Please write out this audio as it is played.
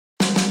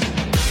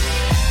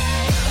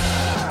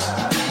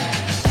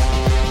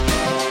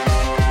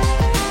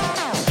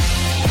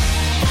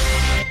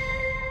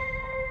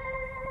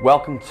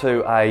Welcome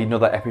to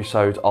another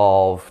episode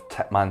of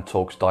Ep9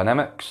 Talks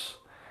Dynamics.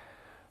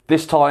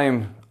 This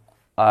time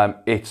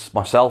it's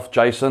myself,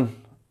 Jason,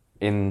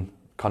 in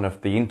kind of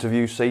the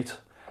interview seat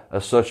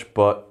as such,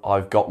 but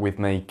I've got with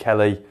me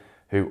Kelly,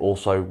 who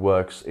also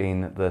works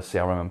in the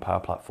CRM and Power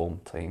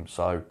Platform team.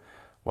 So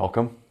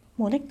welcome.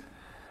 Morning.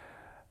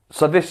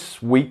 So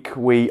this week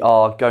we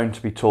are going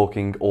to be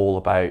talking all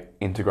about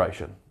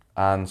integration,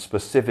 and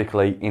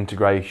specifically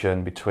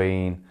integration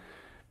between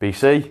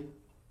BC,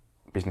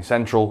 Business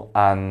Central,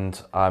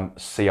 and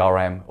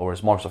CRM, or as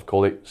Microsoft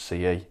call it,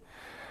 CE.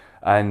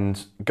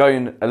 And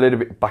going a little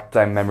bit back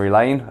down memory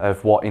lane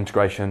of what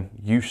integration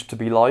used to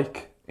be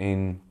like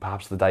in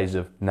perhaps the days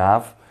of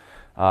NAV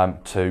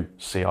to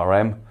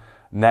CRM,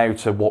 now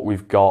to what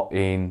we've got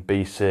in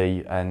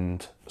BC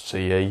and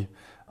CE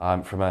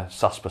from a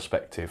SaaS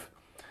perspective.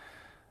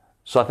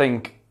 So I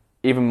think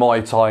even my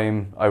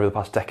time over the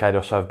past decade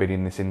or so I've been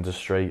in this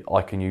industry,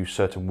 I can use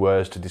certain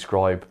words to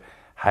describe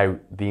how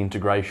the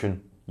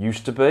integration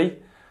used to be,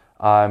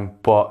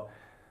 but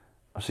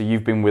so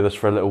you've been with us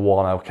for a little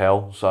while now,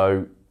 Kel.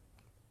 So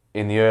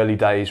in the early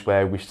days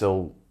where we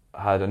still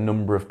had a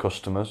number of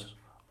customers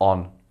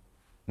on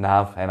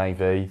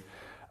NAV,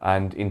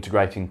 and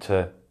integrating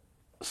to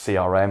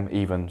CRM,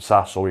 even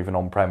SaaS or even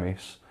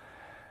on-premise,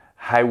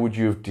 how would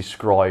you have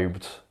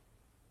described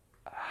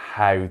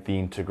how the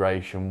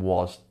integration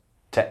was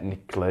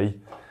technically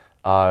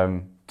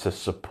to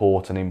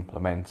support and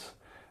implement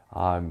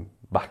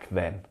back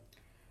then?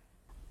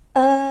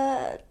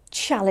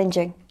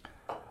 Challenging.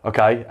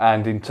 Okay,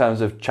 and in terms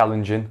of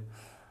challenging,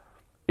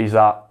 is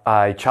that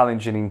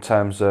challenging in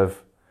terms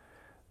of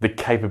the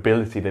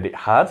capability that it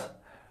had,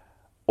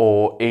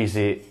 or is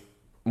it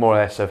more or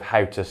less of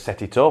how to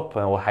set it up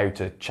or how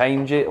to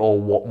change it, or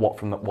what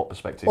from what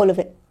perspective? All of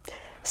it.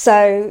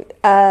 So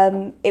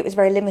it was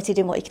very limited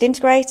in what you could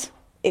integrate.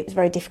 It was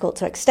very difficult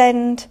to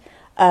extend.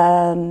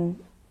 The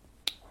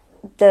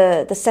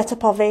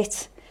setup of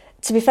it,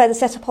 to be fair, the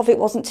setup of it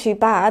wasn't too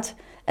bad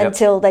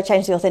until they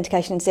changed the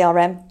authentication in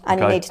CRM and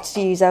you needed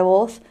to use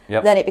OAuth.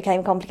 Then it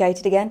became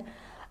complicated again.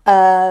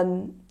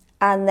 And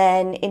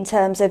then in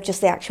terms of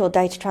just the actual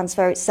data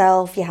transfer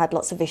itself, you had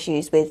lots of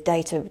issues with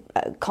data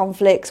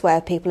conflicts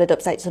where people would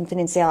update something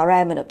in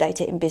CRM and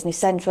update it in Business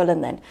Central,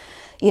 and then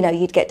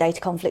you'd get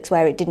data conflicts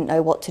where it didn't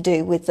know what to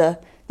do with the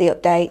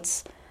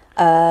updates.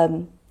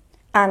 And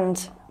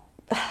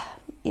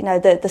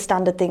the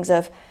standard things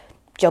of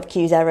job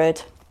queues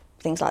errored,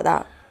 things like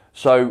that.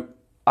 So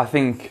I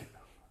think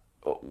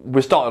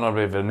we're starting on a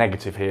bit of a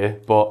negative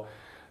here, but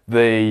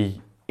the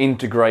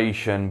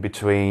integration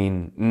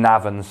between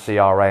NAV and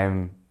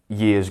CRM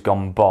years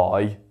gone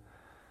by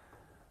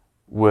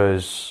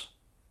was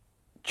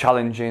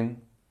challenging.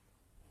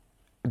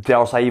 Dare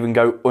I say even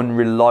go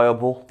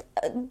unreliable?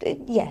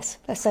 Yes,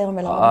 let's say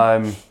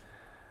unreliable.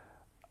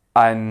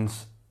 And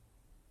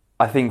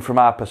I think from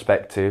our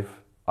perspective,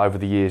 over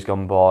the years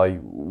gone by,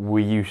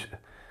 we used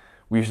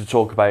to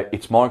talk about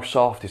it's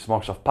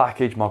Microsoft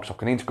package, Microsoft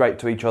can integrate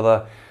to each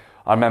other.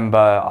 I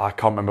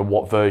can't remember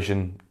what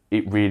version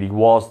it really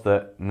was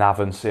that NAV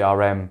and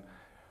CRM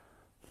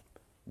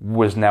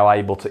was now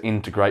able to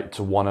integrate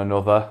to one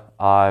another.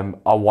 I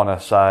want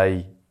to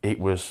say it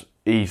was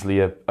easily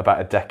about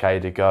a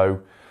decade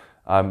ago,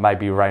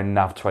 maybe around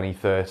NAV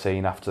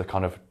 2013 after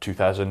kind of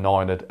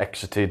 2009 had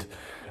exited,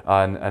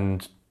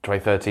 and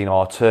 2013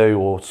 R2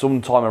 or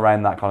sometime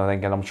around that kind of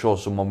thing, and I'm sure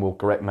someone will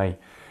correct me.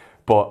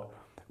 But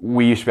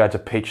we used to be able to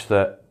pitch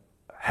that,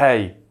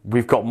 hey,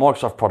 we've got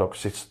Microsoft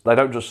products.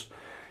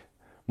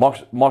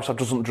 Microsoft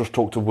doesn't just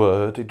talk to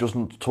Word, it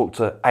doesn't talk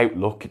to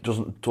Outlook, it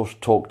doesn't just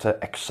talk to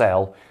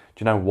Excel.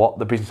 Do you know what?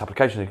 The business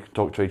applications can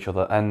talk to each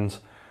other. And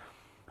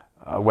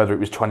whether it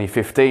was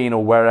 2015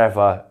 or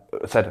wherever,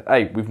 said,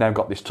 hey, we've now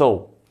got this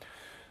tool.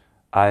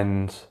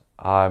 And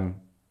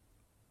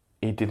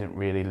it didn't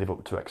really live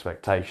up to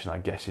expectation, I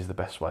guess is the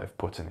best way of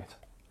putting it.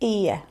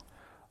 Yeah.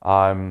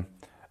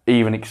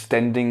 Even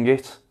extending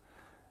it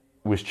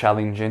was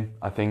challenging,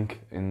 I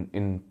think,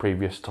 in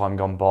previous time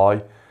gone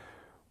by.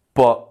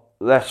 But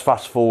let's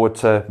fast forward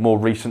to more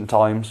recent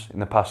times, in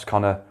the past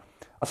I'd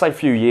say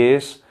few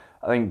years.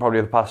 I think probably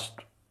the past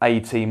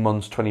 18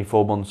 months,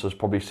 24 months has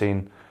probably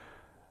seen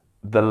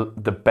the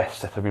best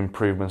set of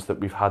improvements that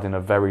we've had in a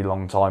very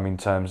long time in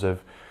terms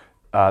of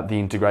the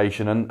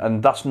integration.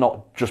 And that's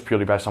not just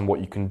purely based on what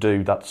you can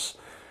do, that's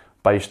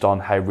based on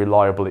how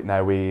reliable it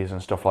now is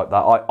and stuff like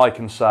that. I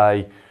can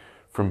say,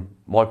 from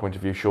my point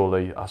of view,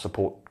 surely our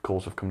support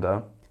calls have come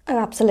down. Oh,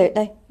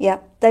 absolutely. Yeah.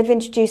 They've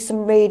introduced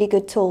some really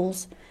good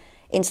tools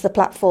into the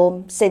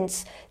platform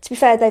since, to be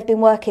fair, they've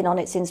been working on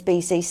it since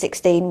BC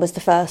 16 was the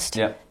first,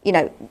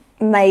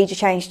 major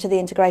change to the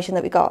integration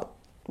that we got,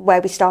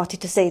 where we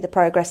started to see the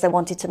progress they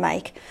wanted to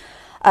make.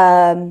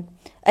 And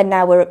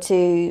now we're up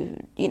to,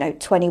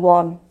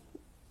 21,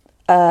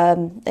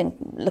 and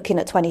looking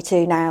at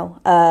 22 now.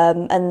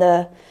 And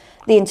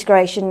the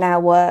integration now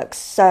works.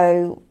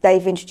 So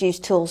they've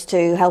introduced tools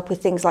to help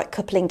with things like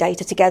coupling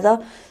data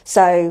together.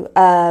 So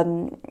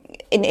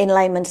in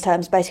layman's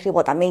terms, basically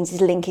what that means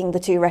is linking the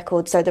two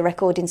records, so the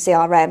record in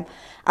CRM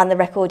and the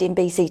record in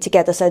BC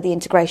together, so the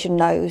integration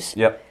knows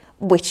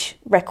which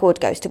record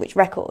goes to which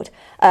record.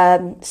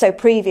 So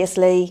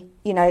previously,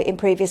 in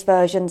previous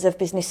versions of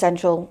Business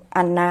Central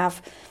and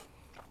Nav,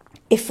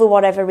 if for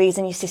whatever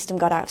reason your system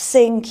got out of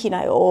sync,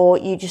 or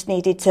you just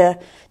needed to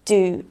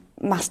do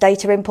mass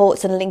data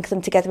imports and link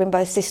them together in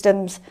both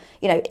systems,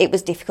 it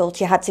was difficult.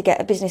 You had to get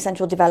a Business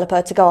Central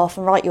developer to go off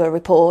and write you a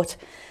report,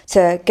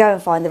 to go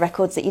and find the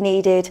records that you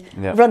needed,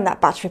 run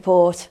that batch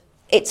report.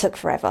 It took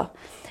forever.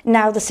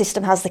 Now the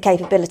system has the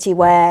capability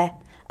where,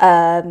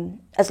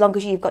 as long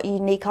as you've got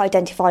unique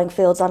identifying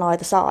fields on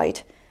either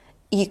side,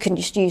 you can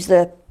just use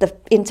the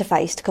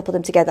interface to couple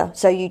them together.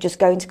 So you just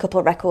go into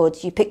couple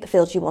records, you pick the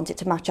fields you want it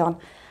to match on,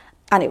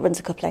 and it runs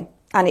a coupling.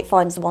 And it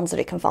finds the ones that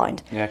it can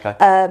find. Yeah, okay.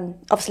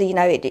 Obviously,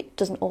 it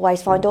doesn't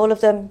always find all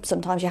of them.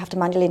 Sometimes you have to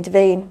manually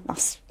intervene.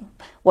 That's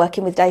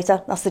working with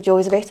data. That's the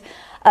joys of it.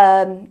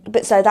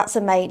 But so that's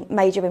a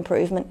major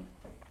improvement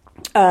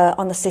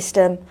on the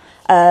system.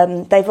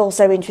 They've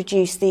also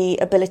introduced the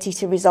ability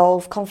to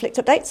resolve conflict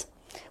updates,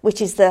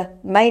 which is the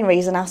main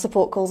reason our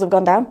support calls have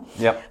gone down.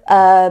 Yep.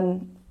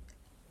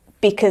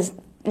 Because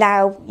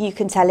now you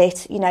can tell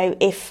it,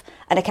 if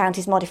an account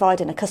is modified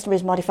and a customer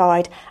is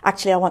modified,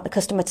 actually I want the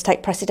customer to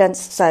take precedence,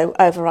 so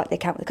overwrite the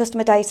account with the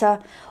customer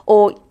data,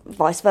 or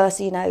vice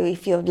versa,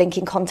 if you're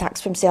linking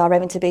contacts from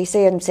CRM into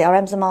BC and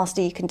CRM's a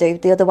master, you can do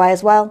the other way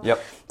as well.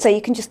 Yep. So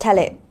you can just tell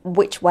it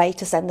which way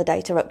to send the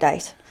data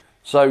update.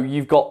 So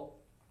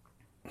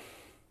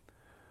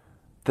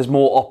there's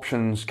more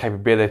options,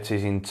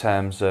 capabilities in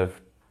terms of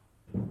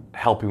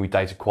helping with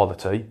data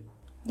quality.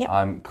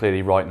 Yep.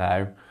 Clearly right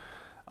now.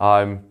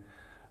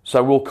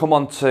 So we'll come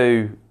on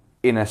to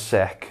in a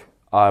sec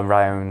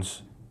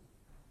around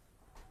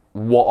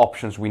what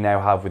options we now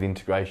have with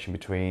integration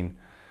between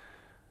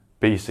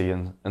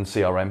BC and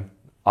CRM.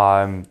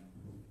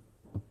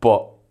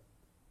 But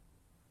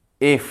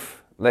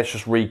let's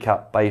just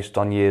recap based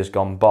on years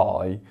gone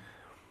by,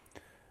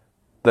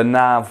 the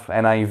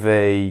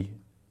NAV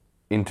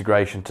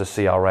integration to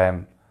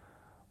CRM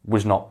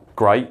was not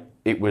great.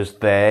 It was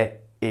there.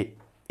 It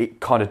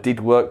kind of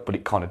did work, but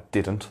it kind of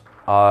didn't.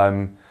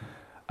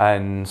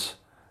 And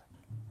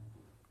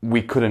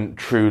we couldn't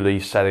truly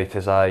sell it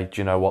as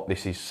do you know what,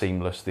 this is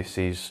seamless, this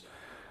is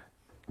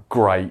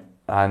great,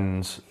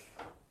 and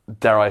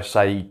dare I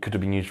say, it could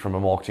have been used from a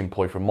marketing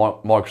employee from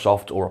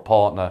Microsoft or a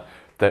partner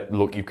that,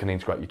 look, you can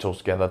integrate your tools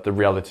together. The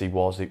reality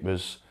was it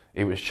was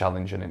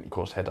challenging and it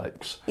caused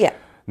headaches. Yeah.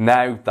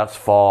 Now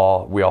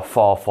we are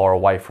far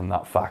away from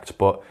that fact,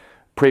 but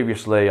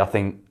previously I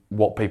think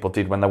what people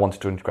did when they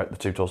wanted to integrate the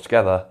two tools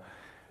together,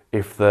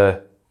 if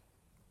the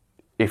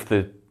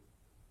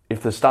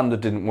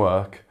standard didn't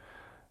work,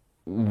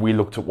 we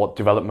looked at what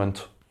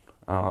development,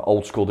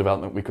 old school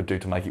development we could do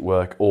to make it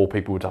work, or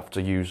people would have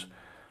to use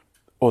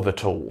other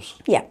tools.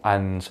 Yeah.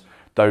 And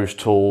those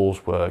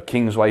tools were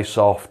Kingsway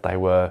Soft, they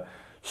were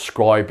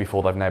Scribe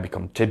before they've now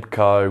become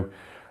Tibco.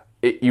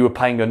 You were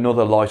paying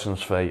another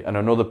license fee and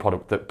another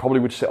product that probably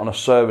would sit on a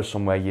server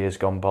somewhere years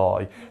gone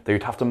by that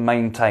you'd have to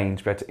maintain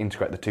to be able to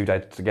integrate the two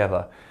data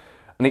together.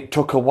 And it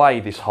took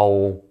away this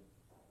whole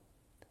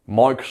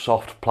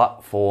Microsoft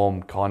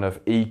platform kind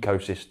of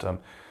ecosystem,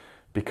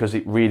 because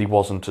it really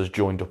wasn't as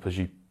joined up as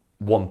you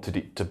wanted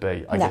it to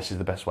be, I guess is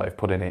the best way of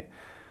putting it.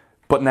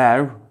 But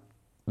now,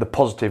 the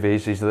positive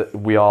is that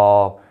we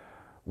are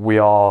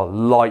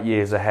light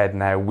years ahead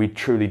now. We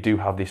truly do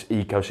have this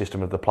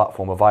ecosystem of the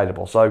platform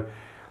available. So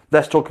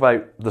let's talk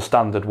about the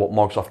standard, what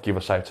Microsoft give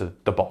us out of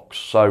the box.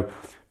 So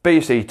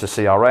BC to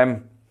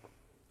CRM,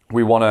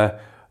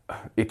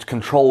 it's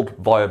controlled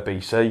via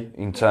BC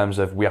in terms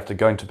of we have to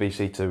go into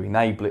BC to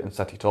enable it and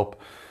set it up.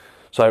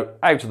 So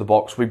out of the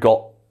box, we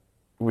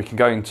can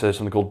go into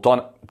something called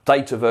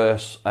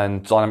Dataverse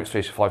and Dynamics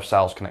 365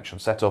 Sales Connection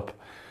Setup,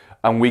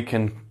 and we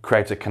can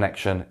create a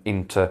connection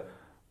into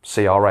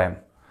CRM.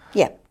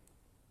 Yeah.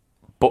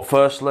 But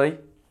firstly,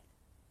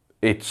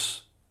 we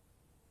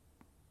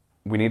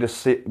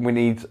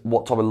need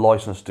what type of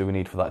license do we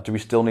need for that? Do we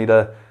still need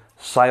a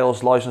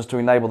sales license to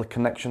enable the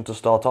connection to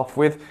start off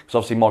with? Because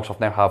obviously Microsoft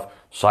now have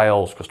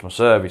sales, customer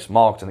service,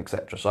 marketing,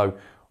 etc. So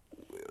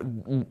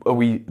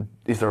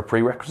is there a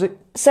prerequisite?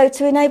 So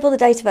to enable the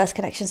Dataverse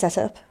connection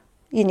setup,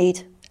 you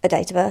need a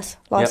Dataverse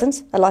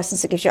license, a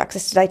license that gives you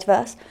access to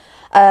Dataverse.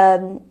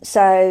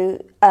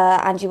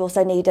 And you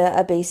also need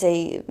a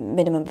BC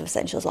minimum of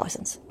essentials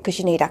license, because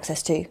you need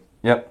access to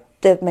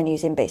the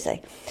menus in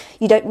BC.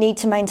 You don't need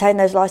to maintain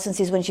those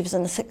licenses once you've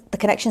done the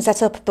connection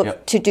setup,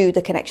 but to do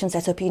the connection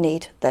setup, you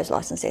need those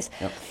licenses.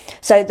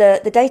 So the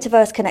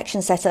Dataverse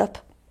connection setup,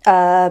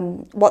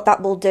 what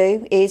that will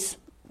do is,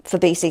 for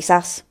BC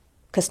SaaS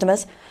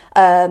customers,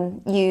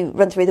 you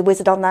run through the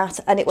wizard on that,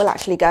 and it will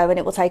actually go and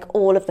it will take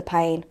all of the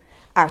pain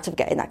out of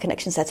getting that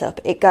connection set up.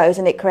 It goes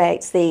and it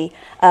creates the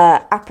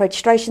app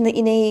registration that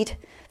you need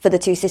for the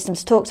two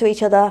systems to talk to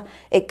each other.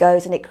 It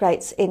goes and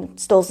it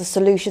installs the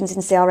solutions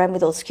in CRM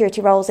with all the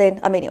security roles in.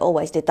 I mean, it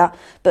always did that,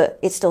 but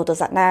it still does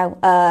that now.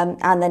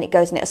 And then it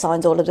goes and it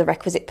assigns all of the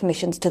requisite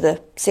permissions to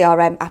the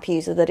CRM app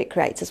user that it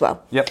creates as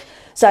well. Yep.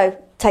 So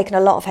taking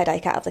a lot of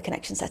headache out of the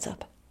connection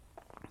setup.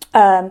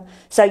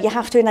 So you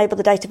have to enable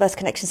the Dataverse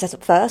connection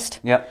setup first.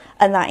 Yep.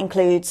 And that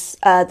includes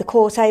the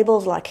core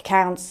tables like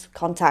accounts,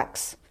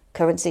 contacts,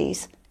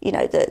 currencies,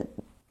 the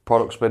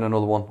Products been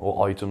another one,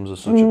 or items as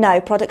such? No,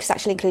 products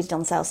actually included on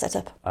the sales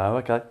setup. Oh,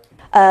 okay.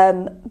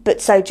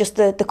 But so just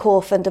the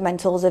core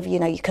fundamentals of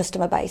your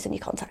customer base and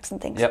your contacts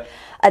and things. Yep.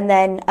 And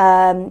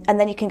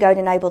then you can go and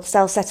enable the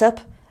sales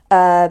setup,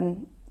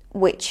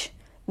 which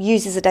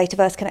uses the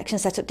Dataverse connection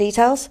setup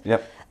details.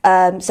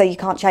 Yep. So you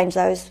can't change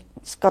those.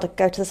 It's got to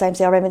go to the same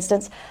CRM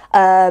instance.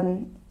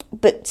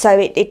 But so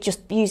it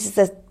just uses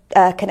the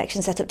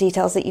connection setup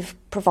details that you've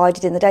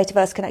provided in the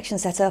Dataverse connection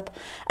setup,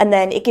 and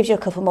then it gives you a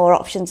couple more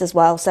options as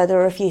well. So there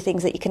are a few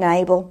things that you can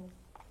enable.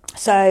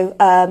 So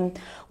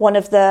one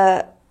of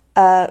the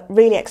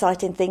really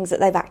exciting things that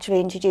they've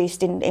actually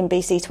introduced in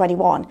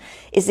BC21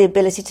 is the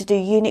ability to do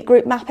unit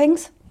group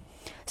mappings.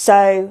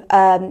 So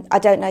I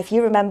don't know if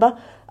you remember,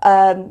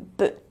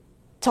 but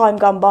time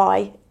gone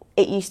by,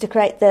 it used to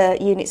create the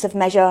units of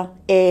measure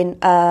in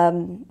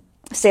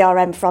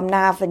CRM from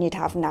nav, and you'd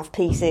have nav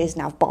pieces,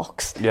 nav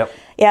box.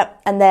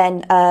 Yep. And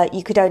then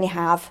you could only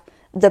have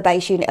the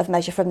base unit of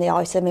measure from the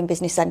item in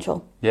Business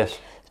Central. Yes.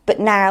 But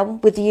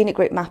now with the unit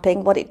group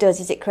mapping, what it does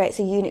is it creates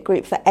a unit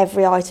group for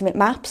every item it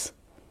maps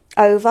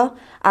over,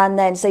 and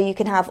then so you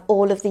can have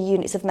all of the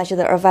units of measure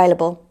that are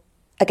available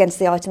against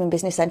the item in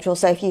Business Central.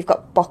 So if you've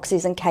got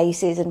boxes and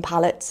cases and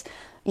pallets,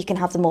 you can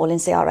have them all in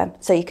CRM.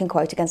 So you can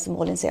quote against them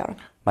all in CRM.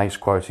 Makes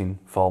quoting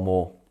far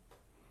more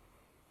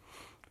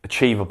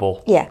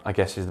achievable, I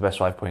guess is the best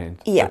way of putting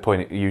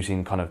it,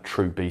 using kind of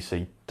true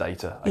BC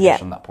data, I guess,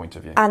 from that point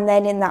of view. And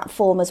then in that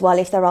form as well,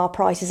 if there are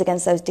prices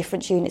against those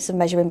different units of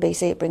measure in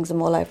BC, it brings them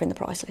all over in the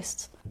price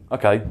lists.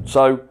 Okay,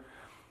 so,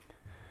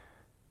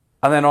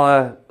 and then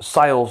on a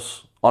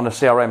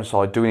CRM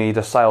side, do we need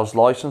a sales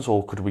license,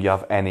 or could we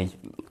have any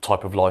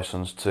type of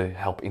license to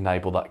help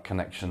enable that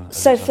connection?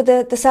 So for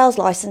the sales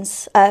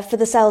license, for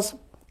the sales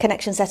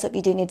connection setup,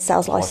 you do need a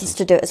sales license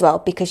to do it as well,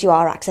 because you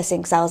are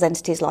accessing sales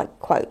entities like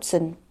quotes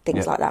and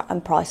things like that,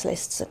 and price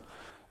lists.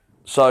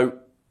 So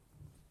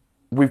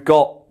we've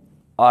got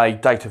a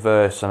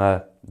Dataverse and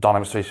a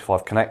Dynamics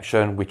 365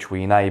 connection, which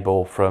we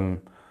enable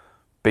from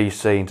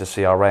BC into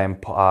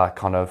CRM,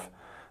 kind of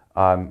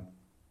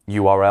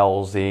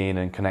URLs in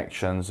and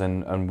connections,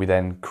 and we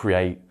then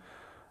create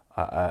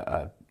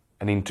an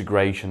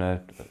integration,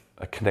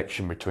 a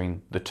connection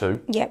between the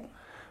two. Yep.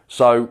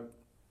 So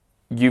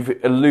you've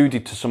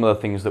alluded to some of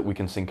the things that we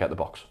can sync out the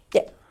box.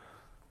 Yep.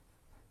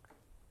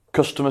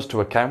 Customers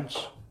to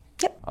accounts.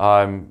 Yep.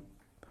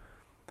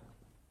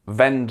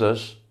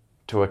 Vendors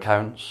to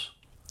accounts.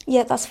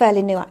 Yeah, that's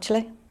fairly new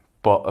actually.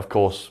 But of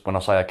course, when I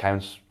say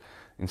accounts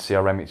in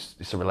CRM,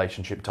 it's a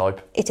relationship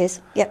type. It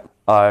is. Yep.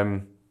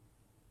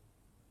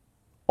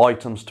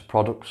 Items to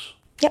products.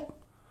 Yep.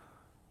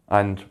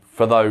 And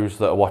for those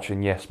that are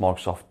watching, yes,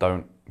 Microsoft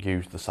don't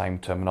use the same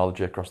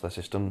terminology across their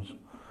systems.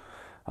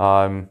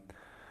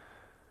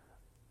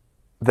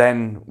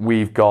 Then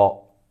we've got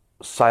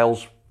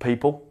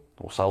salespeople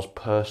or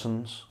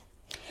salespersons.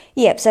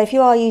 Yep, so if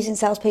you are using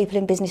salespeople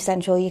in Business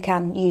Central, you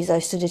can use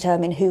those to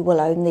determine who will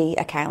own the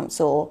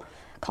accounts or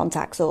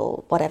contacts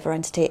or whatever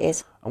entity it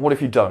is. And what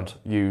if you don't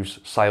use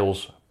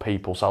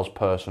salespeople,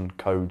 salesperson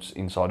codes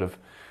inside of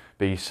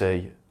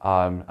BC?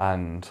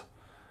 And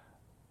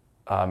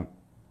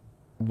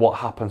what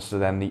happens to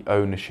then the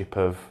ownership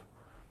of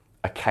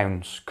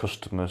accounts,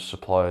 customers,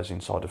 suppliers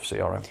inside of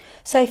CRM?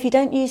 So if you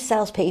don't use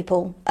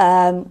salespeople,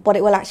 what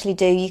it will actually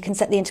do, you can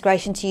set the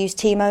integration to use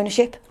team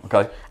ownership,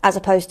 as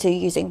opposed to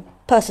using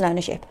person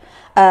ownership.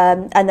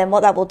 And then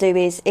what that will do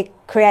is it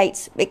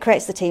creates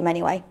the team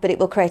anyway, but it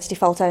will create a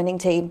default owning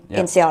team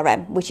in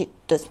CRM, which it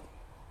does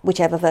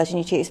whichever version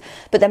you choose.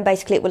 But then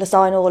basically it will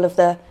assign all of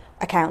the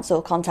accounts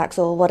or contacts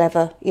or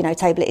whatever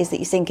table it is that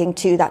you're syncing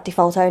to that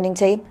default owning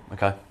team.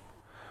 Okay.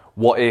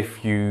 What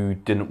if you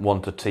didn't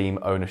want a team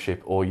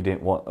ownership, or you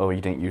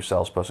didn't use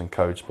salesperson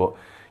codes, but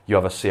you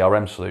have a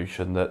CRM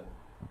solution that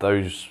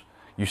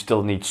you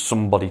still need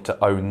somebody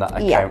to own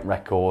that account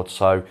record?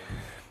 So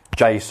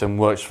Jason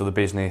works for the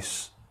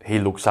business, he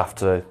looks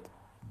after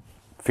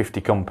 50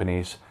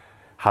 companies,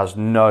 has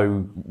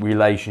no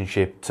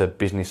relationship to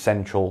Business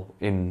Central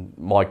in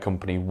my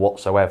company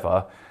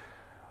whatsoever.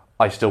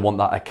 I still want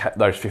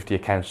those 50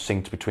 accounts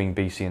synced between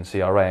BC and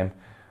CRM,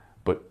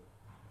 but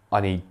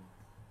I need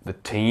the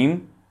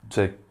team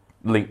to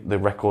link the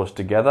records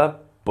together,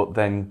 but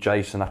then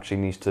Jason actually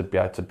needs to be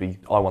able to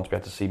I want to be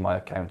able to see my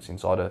accounts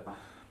inside a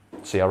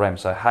CRM.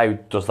 So how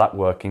does that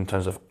work in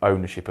terms of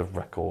ownership of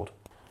record?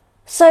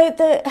 So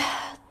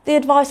the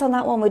advice on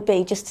that one would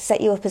be just to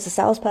set you up as a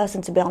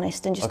salesperson, to be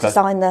honest, and just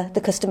assign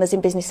the customers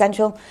in Business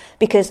Central,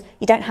 because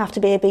you don't have to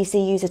be a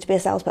BC user to be a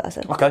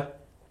salesperson.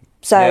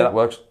 So yeah, that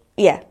works.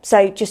 Yeah,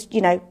 so just,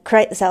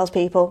 create the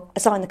salespeople,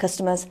 assign the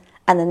customers,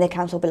 and then the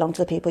accounts will belong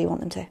to the people you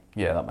want them to.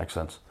 Yeah, that makes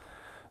sense.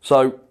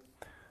 So,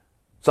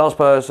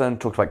 salesperson,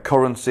 talked about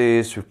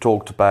currencies, we've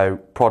talked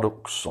about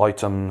products,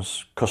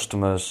 items,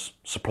 customers,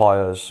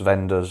 suppliers,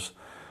 vendors.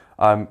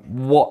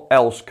 What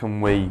else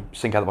can we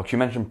sync out of the box? You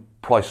mentioned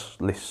price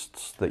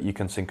lists that you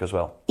can sync as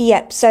well.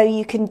 Yep, so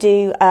you can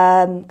do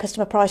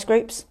customer price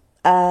groups.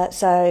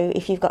 So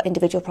if you've got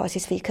individual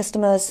prices for your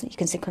customers, you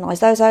can synchronise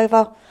those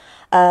over.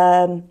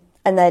 And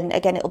then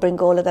again, it'll bring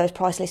all of those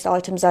price list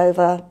items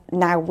over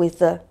now with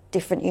the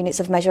different units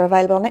of measure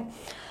available on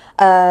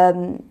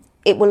it.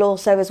 It will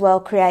also as well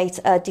create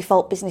a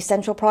default Business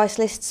Central price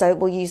list. So it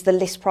will use the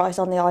list price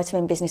on the item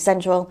in Business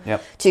Central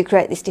to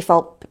create this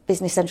default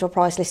Business Central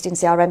price list in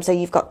CRM. So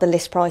you've got the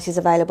list prices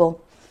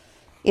available,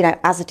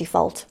 as a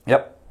default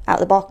out of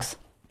the box.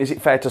 Is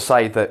it fair to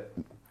say that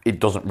it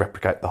doesn't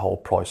replicate the whole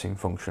pricing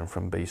function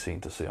from BC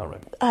into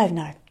CRM? Oh,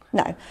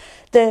 no.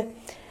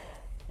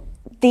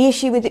 The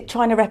issue with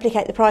trying to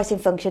replicate the pricing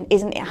function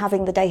isn't it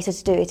having the data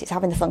to do it, it's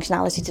having the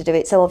functionality to do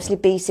it. So obviously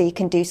BC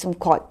can do some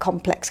quite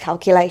complex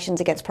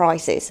calculations against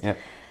prices. Yep.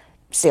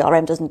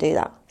 CRM doesn't do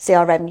that.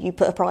 CRM, you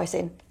put a price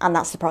in and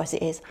that's the price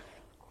it is.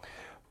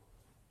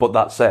 But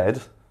that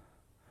said,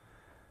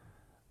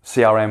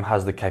 CRM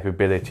has the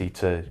capability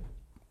to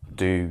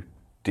do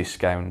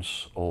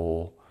discounts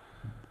or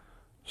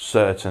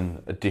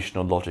certain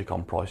additional logic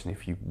on pricing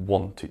if you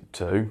want it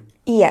to.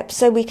 Yep,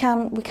 so we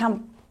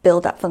can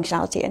build that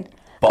functionality in.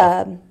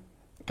 But,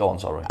 go on,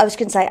 sorry. I was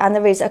going to say, and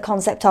there is a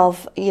concept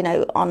of,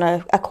 on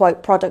a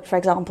quote product, for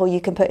example, you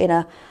can put in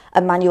a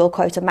manual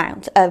quote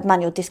amount, a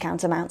manual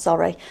discount amount,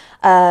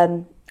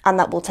 and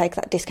that will take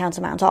that discount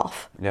amount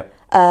off. Yep.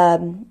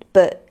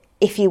 But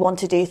if you want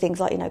to do things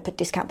like, put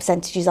discount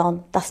percentages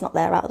on, that's not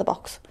there out of the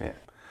box. Yeah.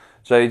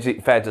 So is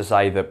it fair to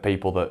say that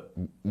people that,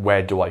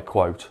 where do I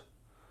quote?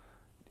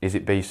 Is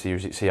it BC or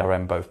is it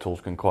CRM? Both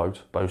tools can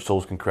quote. Both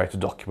tools can create a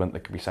document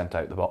that can be sent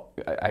out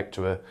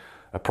to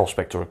a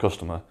prospect or a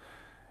customer.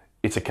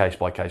 It's a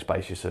case-by-case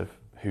basis of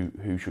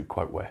who should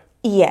quote where.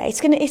 Yeah,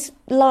 it's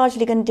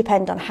largely going to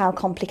depend on how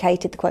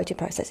complicated the quoting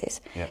process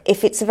is. Yeah.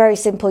 If it's a very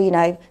simple,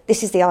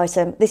 this is the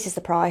item, this is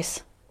the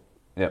price,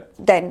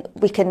 then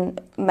we can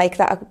make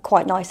that a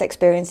quite nice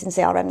experience in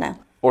CRM now.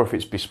 Or if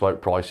it's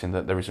bespoke pricing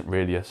that there isn't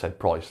really a said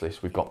price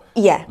list, we've got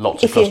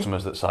lots of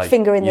customers that say,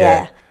 finger in the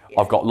air.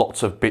 I've got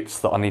lots of bits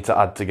that I need to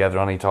add together,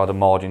 I need to add a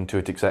margin to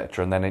it,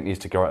 etc., and then it needs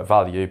to go out of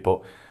value,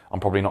 but I'm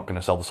probably not going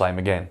to sell the same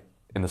again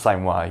in the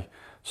same way,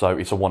 so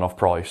it's a one-off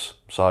price.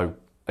 So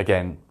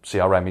again,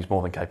 CRM is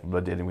more than capable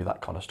of dealing with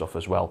that kind of stuff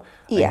as well,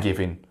 and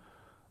giving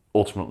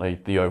ultimately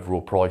the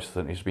overall price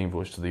that needs to be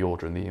invoiced to the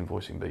order in the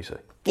invoicing BC.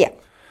 Yeah.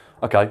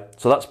 Okay,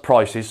 so that's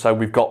prices. So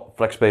we've got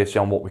flexibility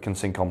on what we can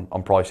sync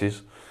on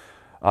prices,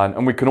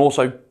 and we can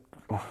also,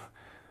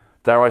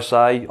 dare I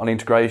say, on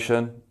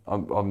integration.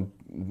 I'm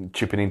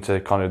chipping into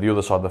kind of the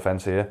other side of the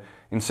fence here.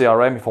 In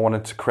CRM, if I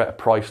wanted to create a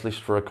price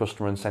list for a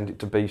customer and send it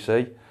to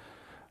BC,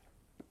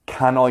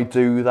 can I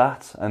do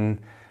that? And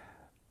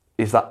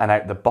is that an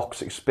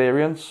out-the-box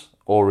experience,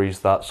 or is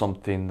that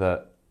something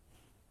that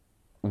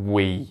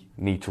we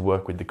need to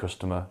work with the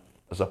customer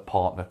as a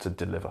partner to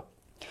deliver?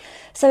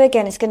 So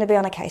again, it's going to be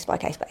on a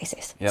case-by-case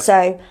basis. Yep.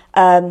 So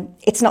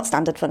it's not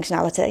standard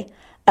functionality.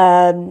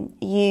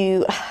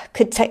 You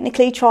could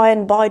technically try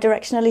and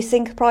bi-directionally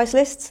sync price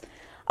lists.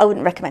 I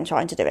wouldn't recommend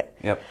trying to do it.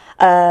 Yep.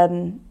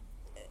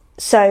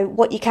 So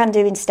what you can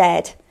do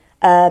instead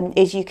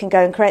is you can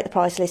go and create the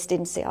price list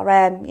in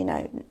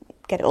CRM,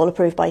 get it all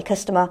approved by your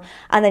customer,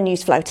 and then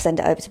use Flow to send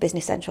it over to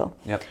Business Central.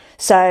 Yep.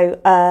 So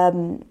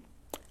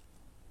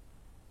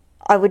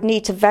I would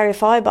need to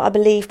verify, but I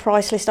believe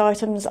price list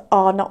items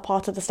are not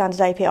part of the standard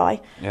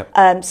API.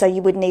 Yep. So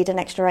you would need an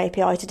extra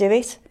API to do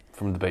it.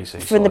 From the BC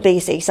side. From the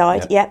BC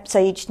side, yep.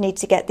 So you just need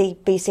to get the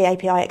BC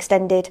API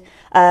extended,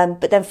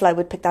 but then Flow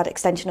would pick that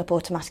extension up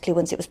automatically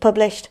once it was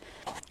published,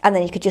 and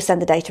then you could just send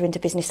the data into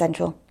Business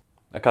Central.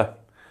 Okay.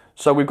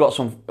 So we've got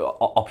some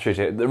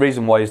opportunity. The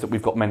reason why is that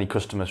we've got many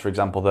customers, for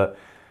example, that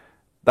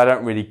they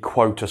don't really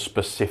quote a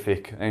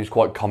specific, and it's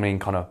quite common in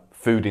kind of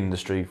food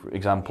industry, for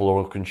example,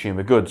 or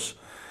consumer goods,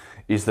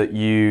 is that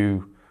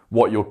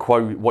what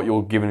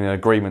you're giving an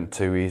agreement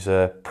to is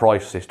a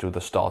price list with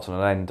a start and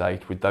an end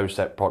date with those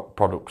set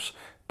products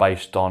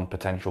based on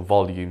potential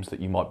volumes that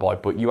you might buy,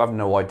 but you have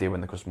no idea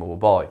when the customer will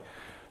buy.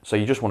 So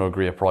you just want to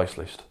agree a price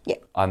list. Yeah.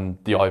 And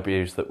the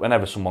idea is that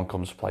whenever someone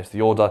comes to place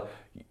the order,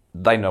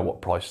 they know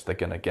what price they're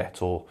going to get,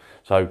 so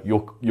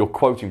your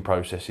quoting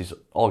process is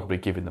arguably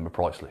giving them a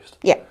price list.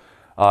 Yeah.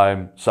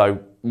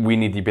 So we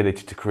need the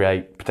ability to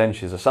create,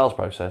 potentially as a sales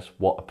process,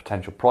 what a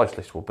potential price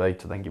list will be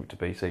to then give it to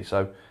BC.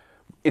 So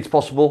it's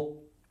possible,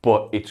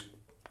 but it's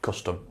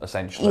custom,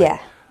 essentially.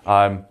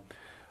 Yeah.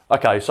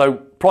 Okay, so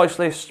price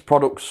lists,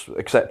 products,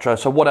 etc.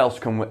 So what else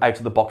can we, out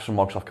of the box from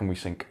Microsoft, can we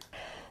sync?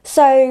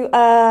 So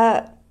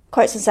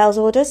quotes and sales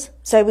orders.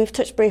 So we've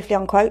touched briefly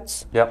on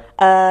quotes. Yep.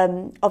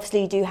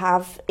 Obviously, you do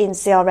have in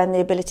CRM the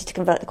ability to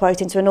convert the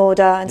quote into an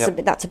order and Yep.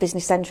 submit that to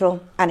Business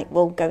Central, and it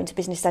will go into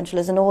Business Central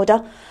as an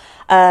order.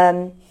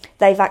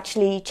 they've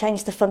actually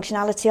changed the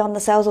functionality on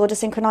the sales order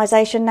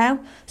synchronization now.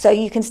 So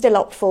you can still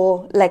opt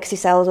for legacy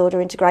sales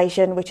order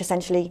integration, which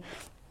essentially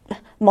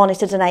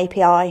monitored an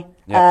API,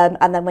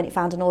 and then when it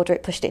found an order,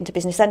 it pushed it into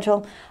Business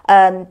Central.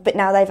 But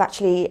now they've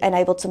actually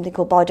enabled something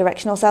called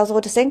bi-directional sales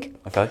order sync.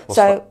 Okay.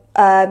 So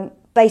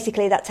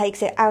basically that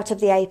takes it out of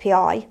the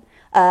API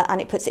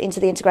and it puts it into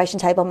the integration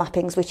table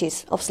mappings, which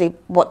is obviously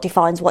what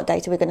defines what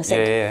data we're going to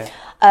sync.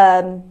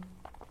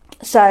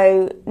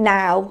 So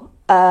now,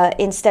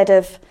 instead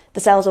of the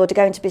sales order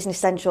going to Business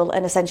Central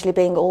and essentially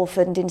being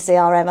orphaned in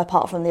CRM,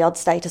 apart from the odd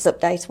status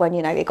update when,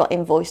 you know, it got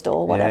invoiced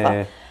or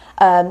whatever,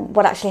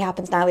 what actually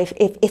happens now,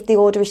 if the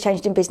order is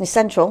changed in Business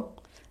Central,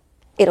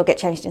 it'll get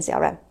changed in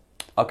CRM.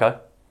 Okay.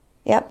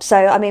 Yep. So,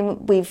 I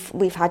mean,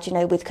 we've had, you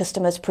know, with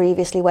customers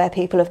previously where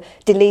people have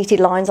deleted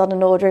lines on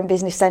an order in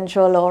Business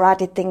Central or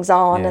added things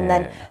on, and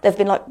then they've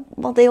been like,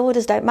 well, the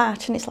orders don't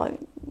match, and it's like,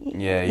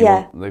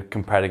 they're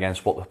compared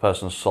against what the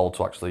person's sold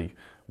to actually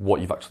what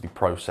you've actually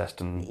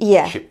processed and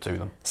shipped to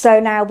them. So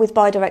now with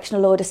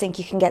bi-directional order sync,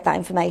 you can get that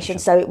information,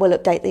 so it will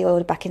update the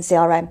order back in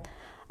CRM.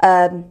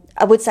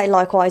 I would say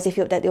likewise if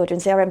you update the order in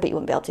CRM, but you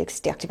wouldn't be able to because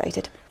it's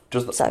deactivated.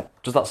 Does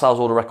that sales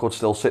order record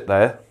still sit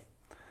there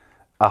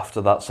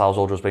after that sales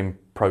order has been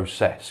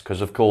processed?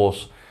 Because of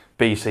course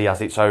BC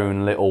has its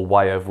own little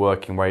way of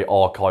working where it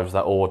archives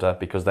that order,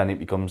 because then it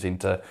becomes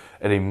into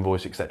an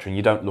invoice, etc. And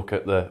you don't look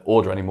at the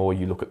order anymore,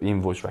 you look at the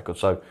invoice record.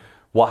 So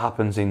what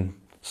happens in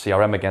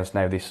CRM against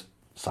now this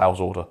sales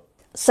order?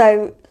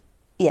 So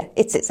yeah,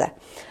 it sits there.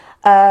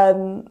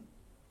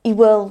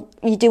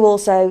 You do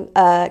also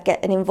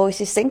get an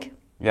invoices sync.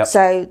 Yep.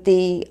 So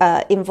the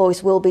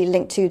invoice will be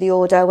linked to the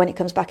order when it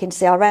comes back into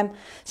CRM.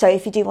 So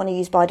if you do want to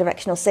use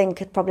bi-directional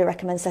sync, I'd probably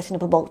recommend setting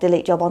up a bulk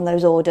delete job on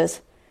those orders.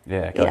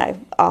 Yeah, you know,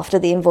 after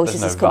the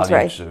invoices has come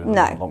through.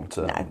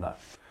 No.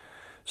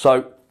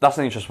 So that's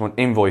an interesting one.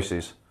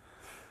 Invoices.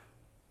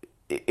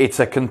 It's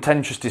a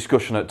contentious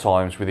discussion at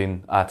times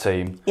within our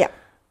team. Yeah.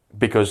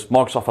 Because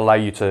Microsoft allow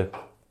you to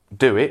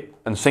do it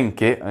and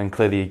sync it, and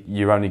clearly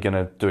you're only going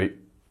to do it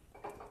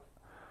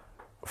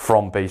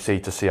from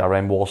BC to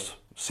CRM, whilst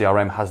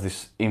CRM has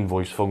this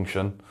invoice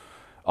function.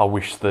 I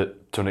wish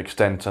that to an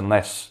extent,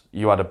 unless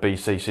you had a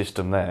BC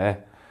system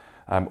there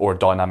or a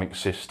dynamic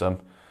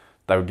system,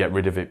 they would get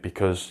rid of it,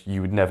 because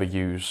you would never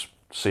use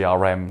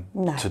CRM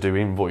to do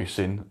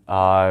invoicing.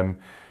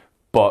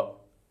 But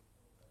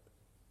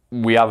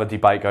we have a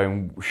debate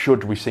going,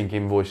 should we sync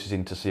invoices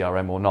into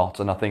CRM or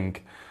not? And I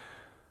think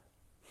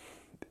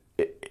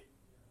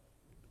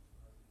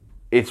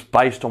it's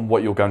based on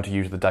what you're going to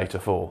use the data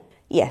for.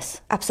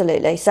 Yes,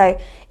 absolutely. So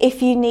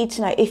if you need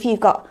to know, if you've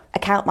got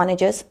account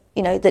managers,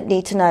 you know, that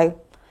need to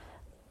know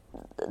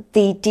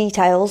the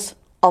details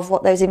of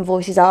what those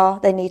invoices are,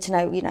 they need to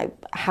know, you know,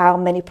 how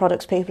many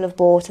products people have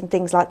bought and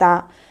things like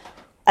that,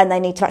 and they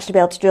need to actually be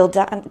able to drill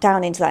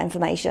down into that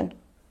information,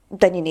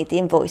 then you need the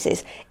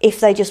invoices. If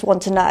they just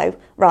want to know,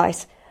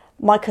 right,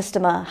 my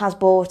customer has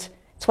bought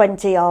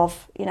 20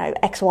 of, you know,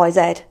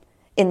 XYZ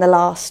in the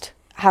last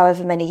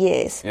however many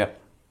years,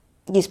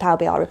 use Power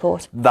BI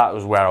report. That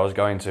was where I was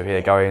going to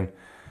here, going,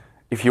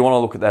 if you want to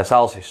look at their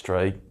sales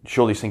history,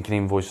 surely syncing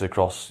invoices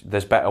across,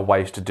 there's better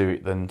ways to do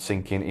it than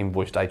syncing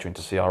invoice data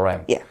into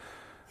CRM. Yeah.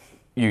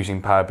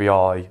 Using Power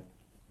BI.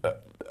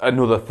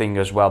 Another thing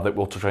as well that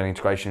we'll touch on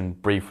integration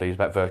briefly is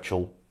about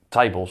virtual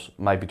tables.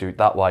 Maybe do it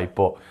that way,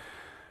 but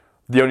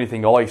the only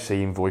thing I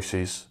see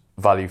invoices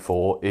value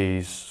for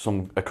is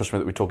a customer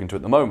that we're talking to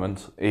at the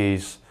moment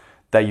is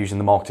they're using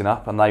the marketing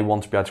app and they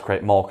want to be able to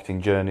create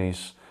marketing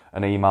journeys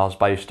and emails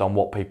based on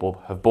what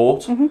people have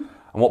bought and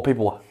what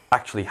people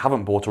actually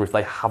haven't bought, or if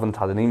they haven't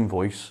had an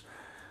invoice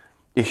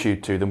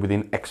issued to them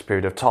within X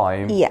period of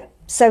time. Yeah.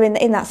 So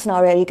in that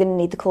scenario, you're going to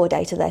need the core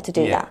data there to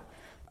do that.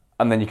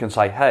 And then you can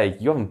say, hey,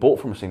 you haven't bought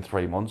from us in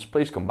 3 months,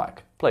 please come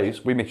back.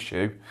 Please, we missed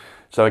you.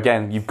 So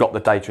again, you've got the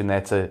data in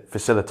there to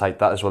facilitate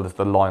that, as well as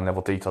the line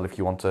level detail if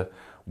you want to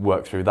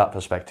work through that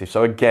perspective.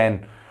 So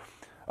again,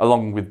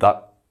 along with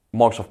that,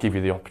 Microsoft give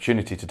you the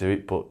opportunity to do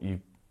it, but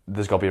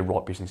there's got to be a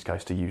right business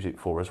case to use it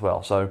for as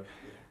well. So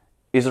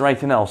is there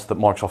anything else that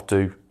Microsoft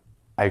do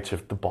out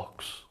of the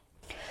box?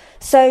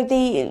 So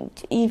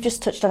you've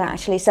just touched on it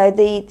actually. So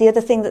the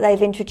other thing that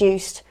they've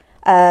introduced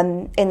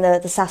in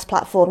the SaaS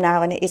platform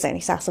now, and it is only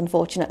SaaS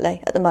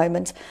unfortunately at the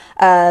moment,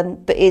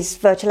 but is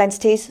virtual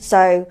entities.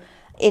 So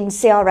in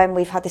CRM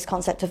we've had this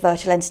concept of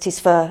virtual entities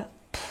for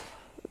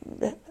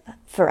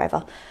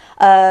forever.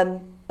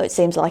 It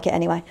seems like it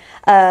anyway.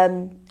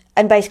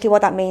 And basically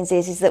what that means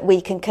is that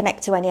we can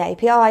connect to any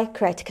API,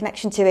 create a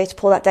connection to it,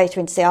 pull that data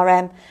into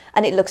CRM,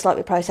 and it looks like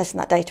we're processing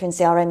that data in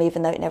CRM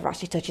even though it never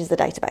actually touches the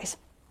database.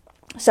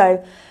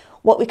 So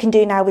what we can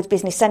do now with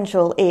Business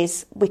Central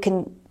is we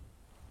can,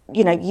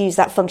 you know, use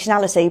that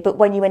functionality, but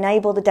when you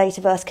enable the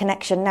Dataverse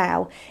connection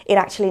now, it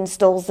actually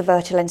installs the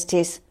virtual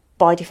entities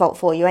by default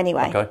for you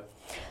anyway. Okay.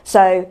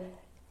 So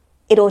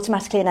it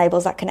automatically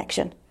enables that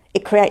connection.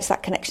 It creates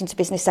that connection to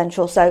Business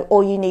Central. So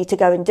all you need to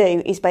go and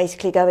do is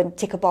basically go and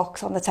tick a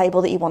box on the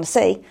table that you want to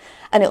see,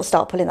 and it'll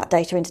start pulling that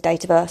data into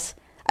Dataverse.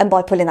 And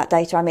by pulling that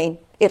data, I mean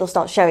it'll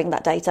start showing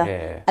that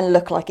data and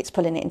look like it's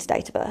pulling it into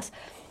Dataverse.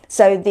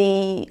 So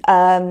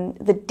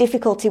the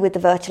difficulty with the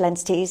virtual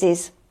entities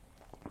is,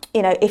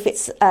 if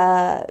it's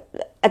a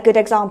good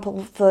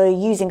example for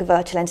using a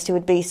virtual entity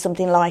would be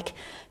something like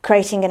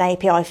creating an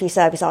API for your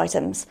service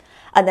items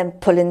and then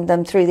pulling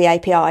them through the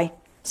API.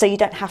 So you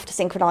don't have to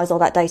synchronize all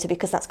that data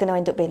because that's going to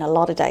end up being a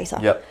lot of data.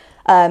 Yep.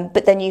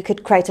 But then you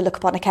could create a look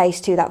upon a case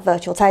to that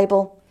virtual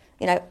table,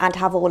 and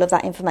have all of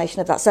that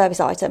information of that service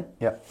item.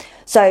 Yep.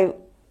 So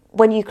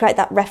when you create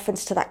that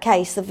reference to that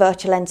case, the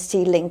virtual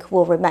entity link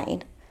will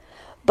remain.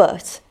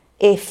 But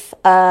if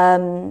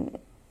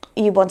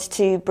you wanted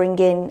to bring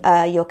in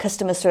your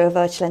customers through a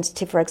virtual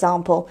entity, for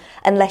example,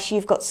 unless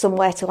you've got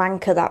somewhere to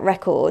anchor that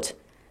record,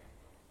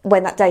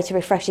 when that data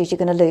refreshes, you're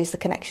going to lose the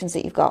connections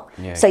that you've got.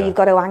 Yeah, so you've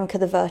got to anchor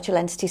the virtual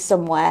entity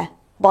somewhere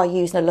by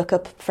using a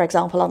lookup, for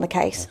example, on the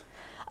case.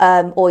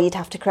 Or you'd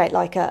have to create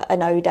like an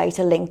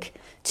OData link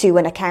to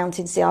an account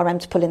in CRM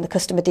to pull in the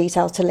customer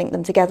details to link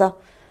them together.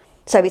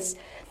 So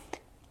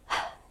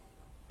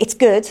it's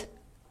good,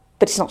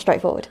 but it's not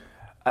straightforward.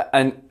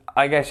 And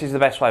I guess is the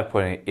best way of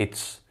putting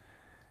it.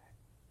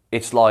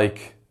 It's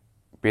like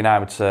being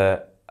able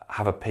to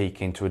have a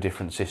peek into a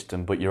different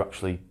system, but you're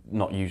actually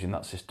not using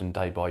that system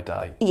day by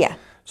day. Yeah.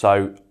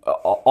 So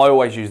I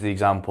always use the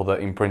example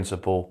that in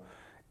principle,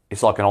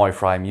 it's like an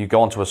iframe. You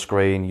go onto a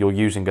screen, you're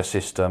using a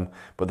system,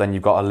 but then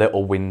you've got a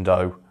little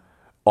window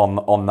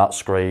on that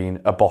screen,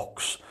 a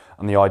box,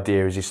 and the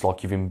idea is it's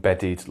like you've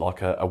embedded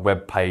like a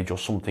web page or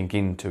something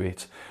into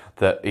it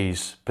that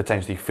is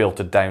potentially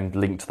filtered down,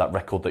 linked to that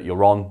record that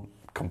you're on,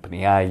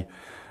 company A,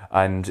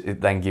 and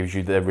it then gives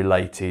you the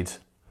related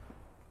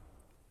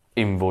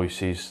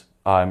invoices,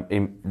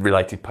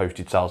 related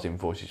posted sales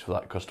invoices for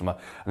that customer,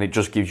 and it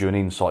just gives you an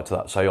insight to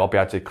that. So I'll be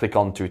able to click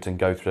onto it and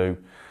go through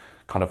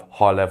kind of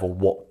high level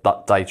what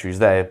that data is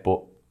there,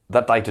 but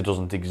that data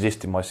doesn't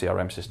exist in my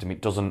CRM system.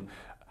 It doesn't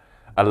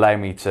allow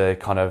me to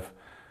kind of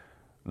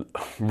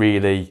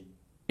really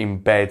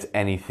embed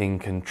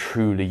anything and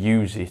truly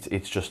use it.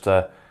 It's just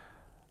I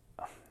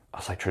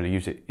say truly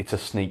use it, it's a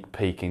sneak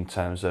peek in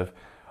terms of,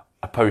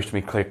 opposed to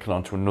me clicking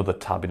onto another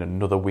tab in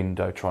another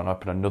window, trying to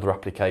open another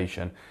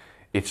application,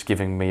 it's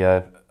giving me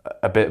a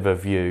bit of a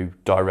view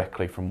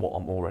directly from what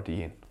I'm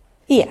already in.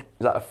 Yeah. Is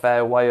that a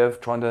fair way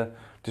of trying to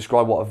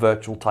describe what a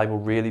virtual table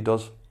really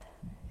does?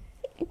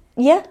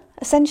 Yeah,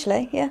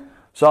 essentially, yeah.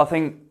 So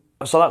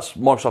that's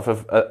Microsoft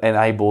have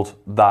enabled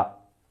that,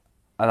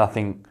 and I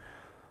think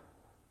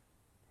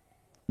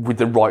with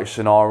the right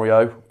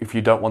scenario, if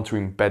you don't want to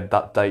embed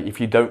that data,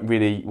 if you don't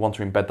really want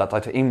to embed that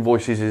data,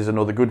 invoices is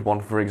another good one,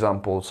 for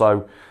example.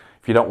 So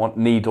if you don't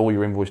need all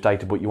your invoice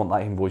data, but you want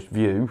that invoice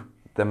view,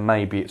 then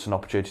maybe it's an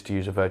opportunity to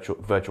use a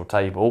virtual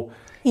table.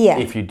 Yeah.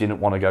 If you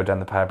didn't want to go down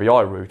the Power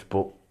BI route,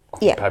 but I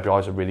think Power BI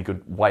is a really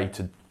good way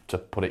to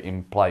put it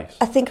in place.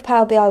 I think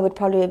Power BI would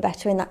probably be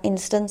better in that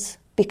instance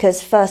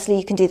because firstly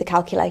you can do the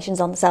calculations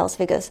on the sales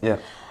figures. Yeah.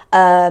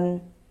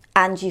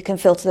 And you can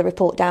filter the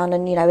report down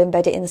and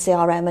embed it in the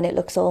CRM and it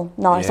looks all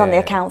nice on the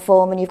account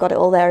form and you've got it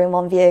all there in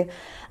one view.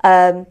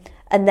 And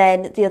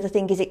then the other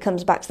thing is it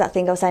comes back to that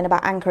thing I was saying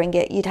about anchoring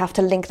it. You'd have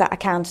to link that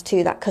account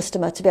to that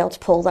customer to be able to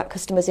pull that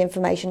customer's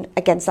information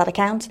against that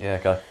account. Yeah,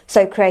 okay.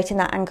 So creating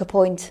that anchor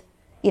point,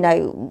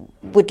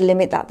 would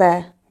limit that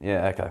there.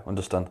 Yeah, okay,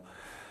 understand.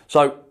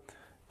 So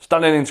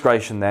standard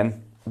integration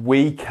then,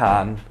 we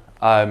can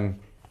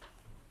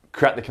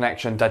create the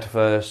connection,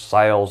 Dataverse,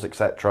 sales,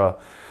 etc.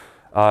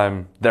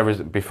 There is,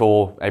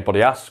 before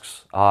anybody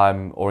asks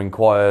or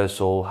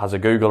inquires or has a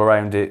Google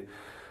around it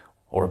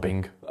or a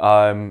Bing,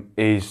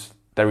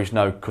 there is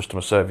no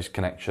customer service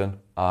connection.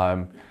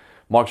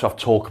 Microsoft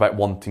talk about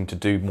wanting to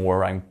do more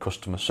around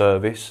customer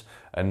service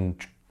and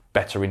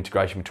better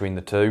integration between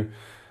the two.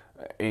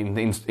 In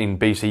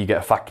BC, you get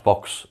a fact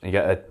box, you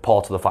get a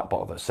part of the fact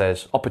box that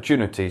says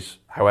opportunities,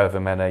 however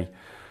many,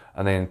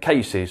 and then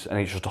cases, and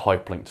it's just a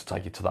hyperlink to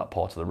take you to that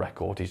part of the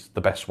record. Is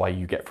the best way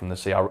you get from the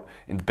CR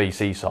in the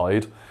BC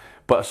side.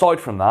 But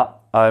aside from that,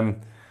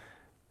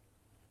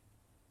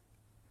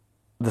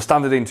 the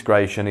standard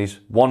integration is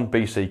one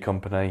BC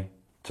company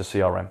to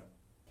CRM.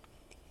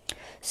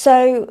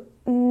 So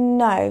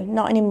no,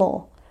 not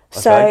anymore.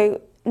 Okay.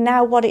 So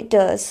now what it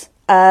does,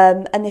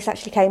 and this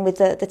actually came with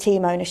the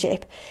team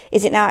ownership,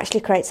 is it now actually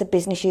creates a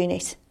business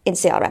unit in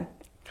CRM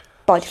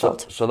by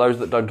default. So those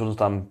that don't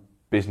understand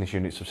business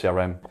units of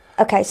CRM,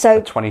 okay, so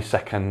a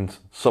 20-second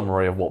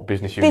summary of what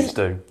business units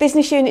do.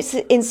 Business units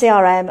in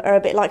CRM are a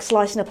bit like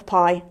slicing up a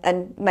pie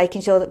and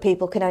making sure that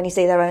people can only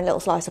see their own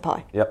little slice of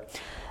pie. Yep.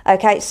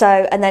 Okay, so,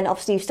 and then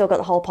obviously you've still got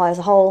the whole pie as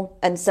a whole,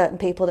 and certain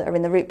people that are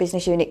in the root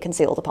business unit can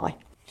see all the pie.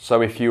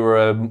 So if you were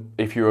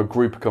a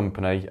group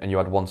company and you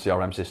had one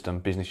CRM system,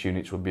 business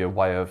units would be a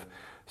way of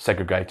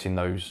segregating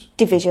those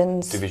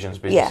divisions,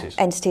 businesses. Yeah,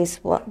 entities,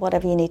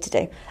 whatever you need to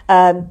do.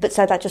 But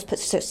so that just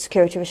puts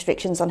security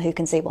restrictions on who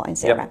can see what in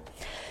CRM. Yep.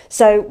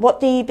 So what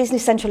the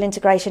Business Central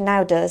integration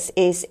now does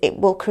is it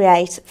will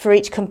create, for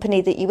each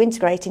company that you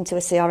integrate into a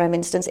CRM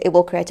instance, it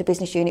will create a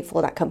business unit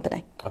for that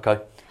company. Okay.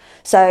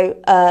 So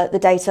the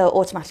data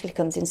automatically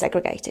comes in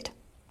segregated.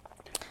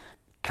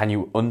 can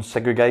you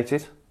unsegregate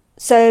it?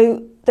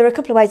 So there are a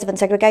couple of ways of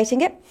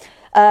unsegregating it.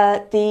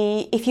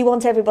 If you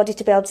want everybody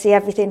to be able to see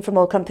everything from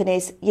all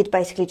companies, you'd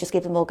basically just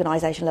give them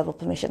organisation level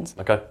permissions.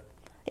 Okay.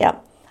 Yeah.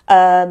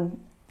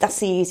 That's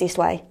the easiest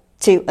way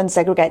to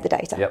unsegregate the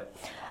data. Yep.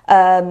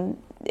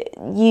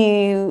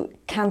 You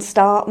can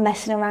start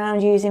messing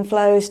around using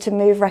flows to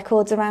move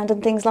records around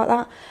and things like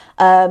that.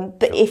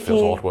 But It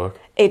feels hard work.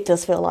 It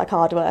does feel like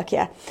hard work,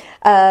 yeah.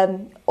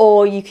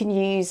 Or you can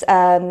use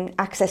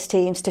access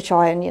teams to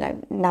try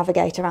and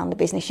navigate around the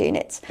business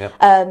units. Yep.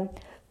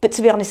 But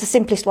to be honest, the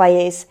simplest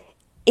way is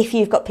if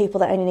you've got people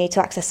that only need to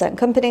access certain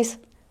companies,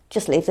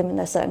 just leave them in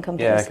those certain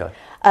companies. Yeah,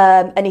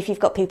 okay. And if you've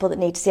got people that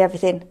need to see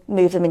everything,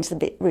 move them into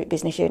the root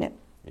business unit.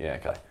 Yeah,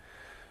 okay.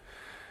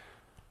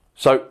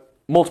 So,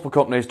 multiple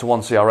companies to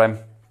one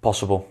CRM,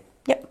 possible.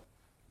 Yep.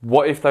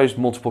 What if those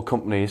multiple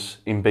companies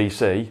in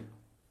BC,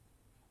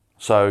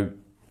 so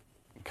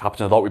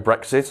happening a lot with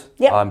Brexit,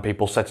 yep.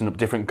 People setting up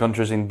different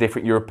countries in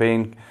different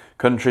European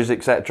countries,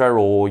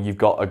 etc., or you've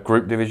got a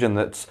group division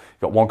that's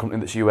got one company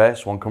that's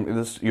US, one company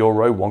that's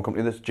Euro, one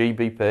company that's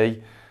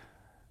GBP.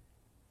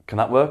 Can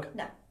that work?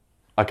 No.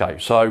 Okay,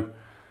 so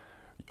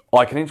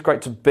I can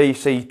integrate to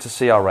BC to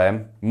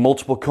CRM,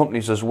 multiple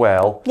companies as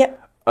well,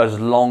 Yep. as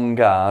long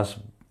as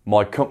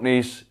my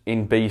companies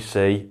in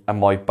BC and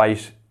my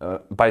base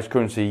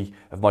currency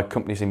of my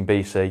companies in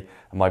BC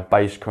and my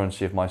base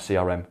currency of my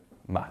CRM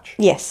match.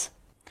 Yes.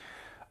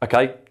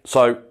 Okay,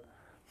 so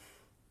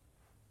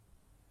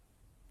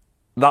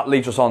that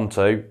leads us on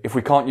to, if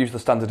we can't use the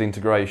standard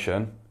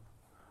integration,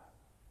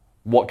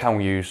 what can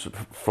we use?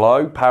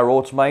 Flow, Power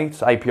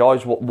Automate,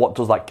 APIs, what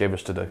does that give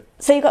us to do?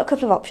 So you've got a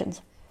couple of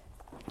options.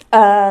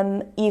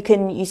 You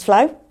can use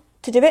Flow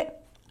to do it,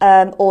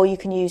 or you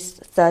can use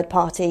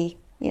third-party,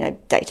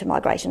 data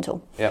migration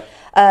tool.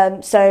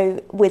 Yeah.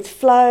 So with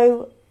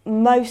Flow,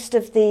 most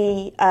of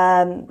the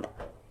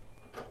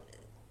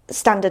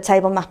standard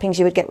table mappings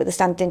you would get with the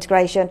standard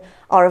integration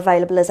are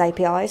available as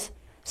APIs.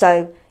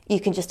 So you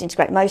can just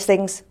integrate most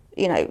things,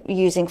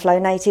 using Flow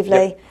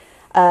natively.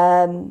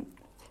 Yep.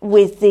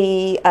 With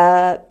the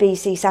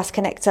BC SaaS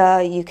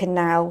connector, you can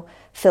now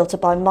filter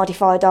by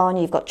modified on.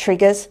 You've got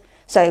triggers.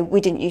 So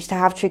we didn't used to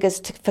have triggers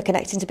for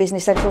connecting to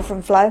Business Central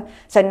from Flow.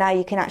 So now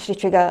you can actually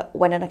trigger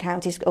when when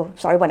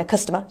a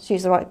customer, to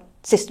use the right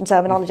system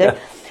terminology,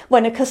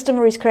 when a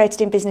customer is created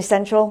in Business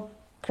Central,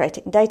 create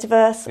it in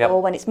Dataverse, yep.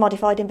 or when it's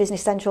modified in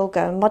Business Central,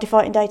 go and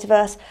modify it in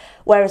Dataverse.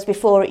 Whereas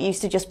before it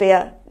used to just be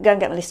go and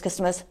get my list of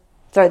customers,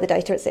 throw the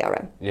data at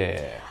CRM.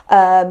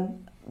 Yeah.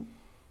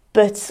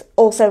 But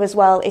also as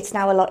well, it's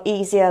now a lot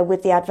easier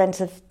with the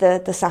advent of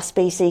the SaaS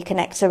BC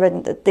connector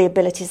and the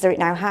abilities that it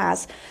now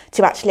has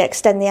to actually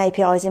extend the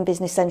APIs in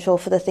Business Central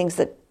for the things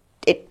that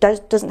it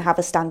doesn't have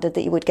a standard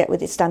that you would get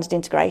with its standard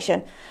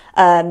integration,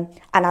 and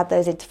add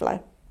those into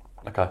Flow.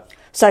 Okay.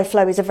 So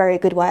Flow is a very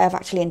good way of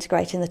actually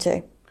integrating the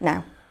two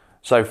now.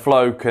 So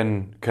Flow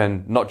can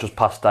not just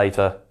pass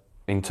data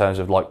in terms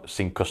of like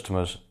sync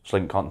customers,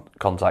 sync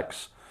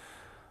contacts,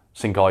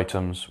 sync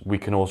items. We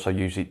can also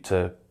use it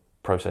to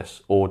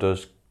process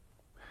orders,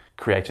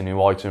 create a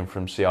new item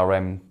from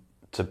CRM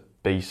to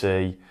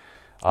BC.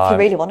 If you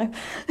really want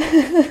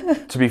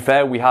to. To be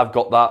fair, we have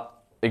got that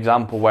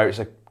example where it's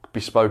a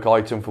bespoke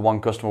item for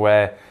one customer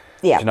where,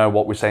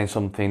 we're saying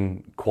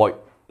something quite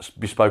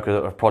bespoke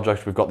of a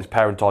project. We've got this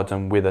parent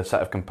item with a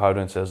set of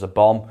components as a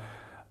BOM,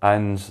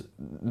 and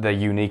they're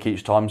unique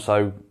each time.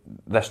 So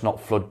let's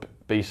not flood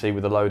BC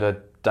with a load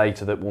of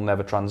data that will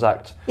never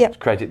transact. Yep.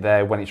 Let's create it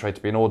there. When it's ready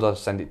to be an order,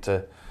 send it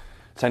to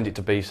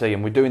BC,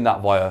 and we're doing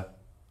that via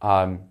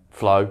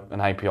Flow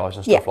and APIs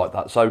and stuff like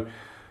that. So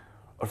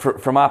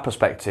from our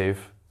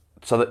perspective,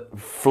 so that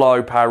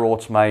Flow, Power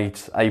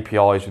Automate,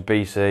 APIs with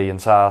BC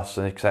and SaaS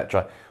and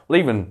etc. Well,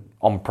 even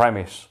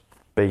on-premise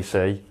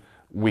BC,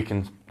 we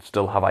can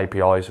still have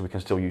APIs. We can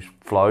still use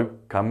Flow,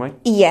 can we?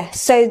 Yeah.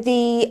 So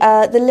the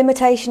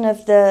limitation of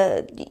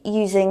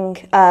using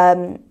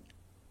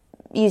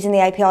the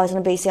APIs on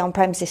a BC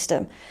on-prem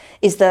system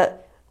is that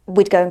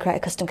we'd go and create a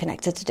custom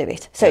connector to do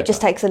it. So it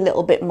just takes a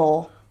little bit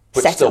more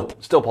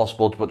setup. Still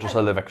possible, but just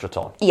a little extra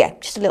time. Yeah,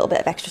 just a little bit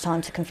of extra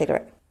time to configure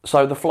it.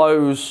 So the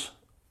flows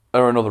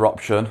are another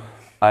option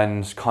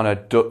and kind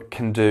of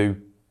can do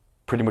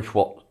pretty much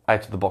what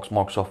out of the box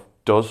Microsoft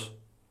does,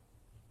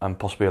 and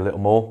possibly a little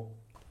more.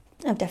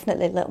 Oh,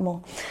 definitely a little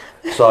more.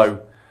 So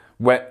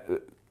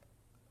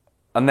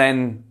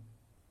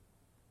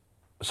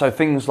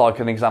things like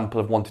an example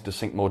of wanting to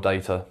sync more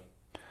data.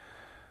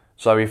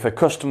 So if a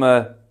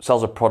customer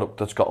sells a product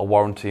that's got a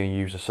warranty and you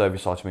use a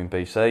service item in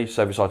BC,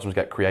 service items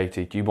get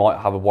created. You might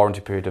have a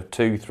warranty period of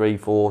 2, 3,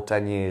 4,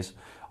 10 years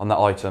on that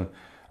item.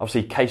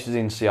 Obviously, cases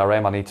in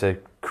CRM, I need to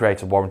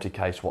create a warranty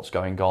case, what's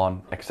going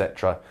on,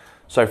 etc.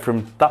 So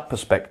from that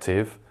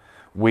perspective,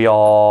 we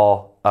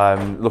are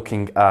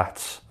looking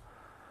at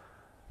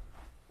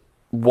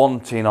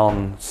wanting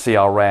on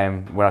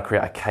CRM, when I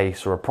create a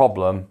case or a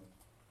problem,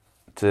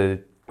 to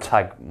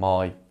tag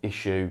my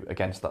issue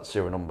against that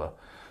serial number,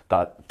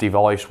 that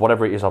device,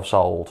 whatever it is I've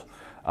sold,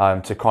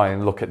 to try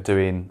and look at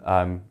doing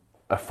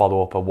a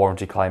follow-up, a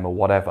warranty claim or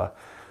whatever.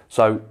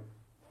 So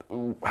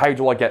how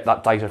do I get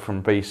that data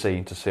from BC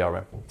into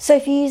CRM? So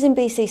if you're using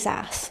BC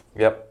SaaS,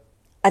 Yep.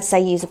 I'd say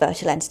use a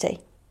virtual entity,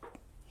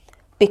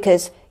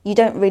 because you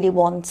don't really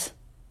want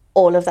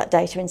all of that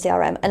data in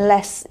CRM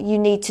unless you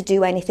need to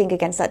do anything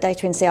against that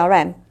data in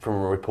CRM. From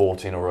a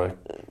reporting or a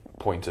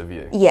point of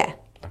view? Yeah.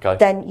 Okay.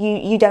 Then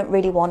you don't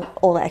really want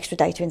all that extra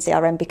data in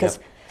CRM, because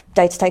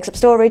data takes up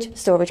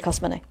storage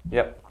costs money.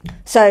 Yep.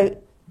 So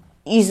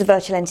use the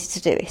virtual entity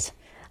to do it.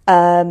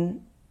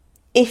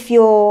 If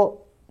you're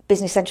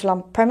Business Central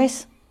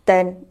on-premise,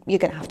 then you're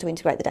going to have to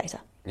integrate the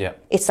data. Yeah.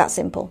 It's that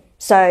simple.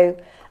 So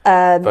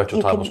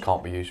virtual tables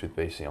can't be used with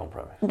BC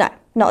on-premise? No,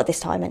 not at this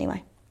time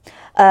anyway.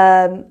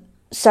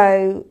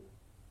 So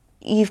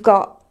you've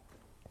got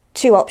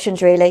two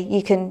options really.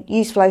 You can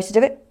use Flow to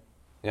do it.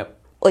 Yep.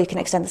 Or you can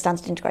extend the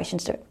standard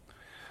integrations to it.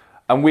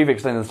 And we've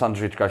extended the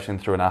standard integration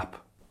through an app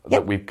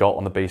that we've got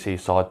on the BC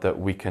side, that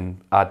we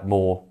can add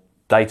more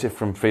data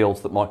from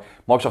fields that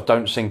Microsoft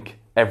don't sync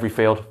every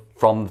field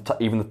from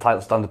even the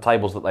standard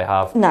tables that they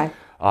have. No.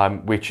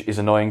 Which is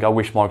annoying. I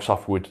wish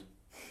Microsoft would,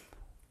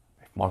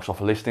 if Microsoft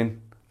are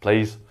listening,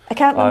 please.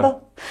 Account number.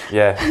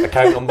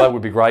 Account number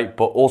would be great.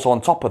 But also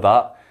on top of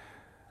that,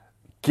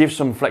 give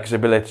some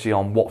flexibility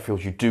on what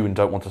fields you do and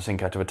don't want to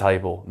sync out of a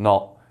table.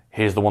 Not,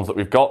 here's the ones that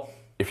we've got.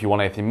 If you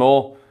want anything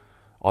more,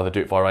 either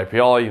do it via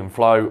API and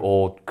Flow,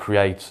 or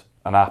create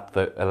an app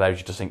that allows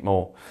you to sync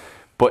more.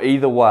 But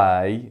either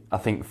way, I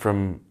think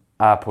from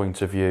our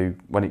point of view,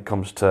 when it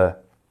comes to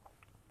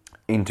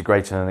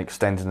integrating and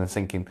extending and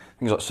syncing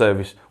things like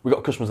service, we've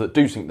got customers that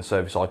do sync the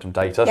service item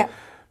data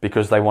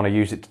because they want to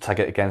use it to tag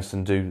it against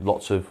and do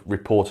lots of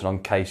reporting on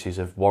cases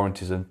of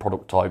warranties and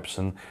product types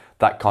and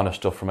that kind of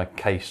stuff from a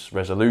case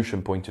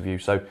resolution point of view.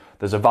 So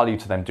there's a value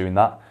to them doing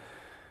that.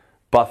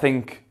 But I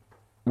think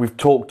we've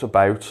talked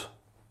about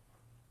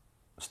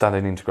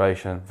standard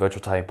integration,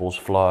 virtual tables,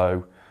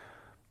 Flow.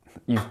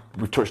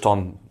 We've touched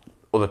on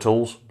other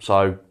tools.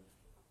 So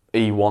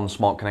E1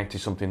 Smart Connect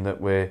is something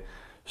that we're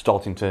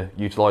starting to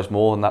utilise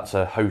more, and that's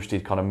a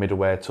hosted kind of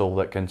middleware tool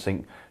that can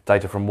sync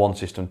data from one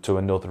system to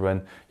another,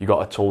 and you've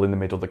got a tool in the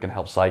middle that can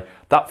help say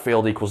that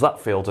field equals that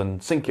field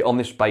and sync it on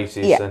this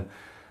basis. And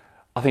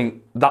I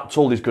think that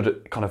tool is good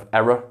at kind of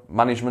error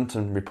management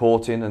and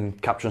reporting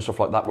and capturing stuff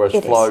like that, whereas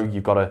Flow,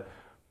 you've got to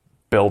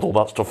build all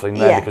that stuff in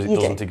there because it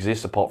doesn't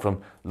exist apart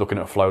from looking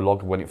at a Flow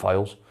log when it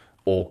fails,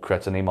 or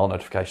create an email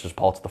notification as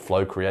part of the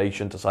Flow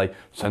creation to say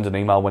send an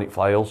email when it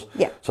fails.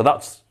 So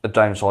that's a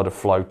downside of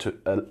Flow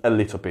to a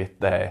little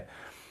bit there.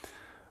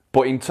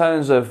 But in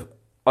terms of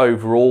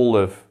overall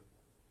of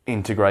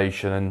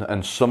integration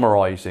and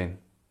summarising,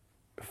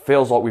 it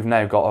feels like we've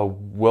now got a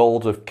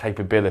world of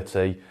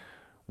capability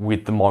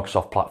with the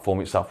Microsoft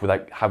platform itself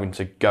without having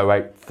to go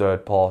out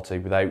third party,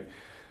 without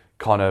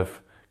kind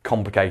of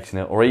complicating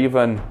it, or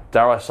even,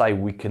 dare I say,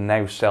 we can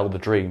now sell the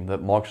dream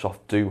that Microsoft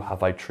do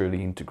have a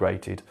truly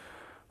integrated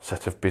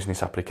set of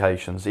business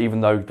applications, even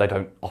though they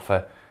don't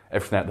offer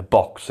everything out of the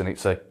box and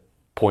it's a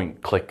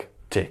point, click,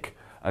 tick,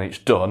 and it's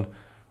done.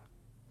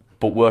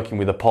 But working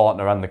with a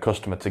partner and the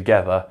customer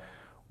together,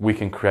 we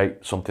can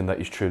create something that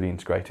is truly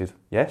integrated.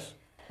 Yes?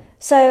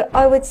 So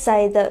I would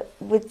say that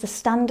with the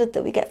standard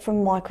that we get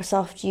from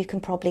Microsoft, you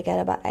can probably get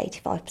about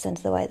 85%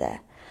 of the way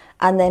there.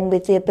 And then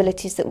with the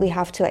abilities that we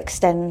have to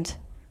extend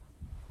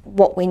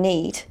what we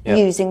need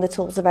using the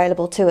tools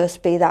available to us,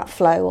 be that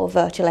Flow or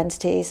virtual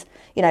entities,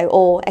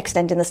 or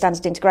extending the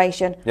standard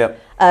integration,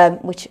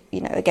 which,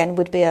 again,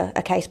 would be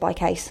a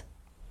case-by-case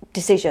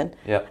decision.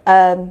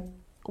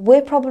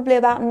 We're probably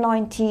about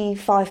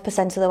 95%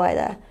 of the way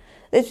there.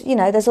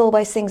 There's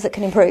always things that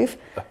can improve.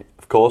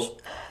 Of course.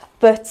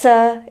 But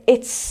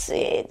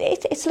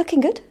it's looking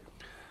good.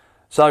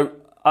 So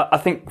I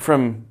think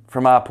from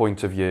our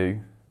point of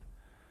view,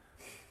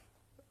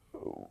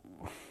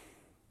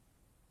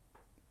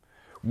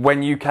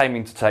 when you came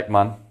into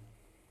Ep9,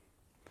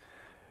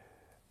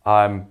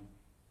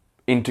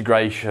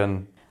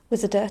 integration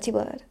was a dirty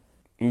word.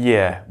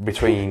 Yeah,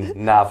 between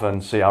Nav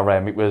and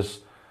CRM, it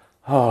was,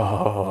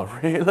 oh,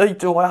 really?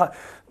 Do I?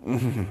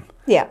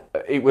 Yeah.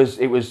 It was.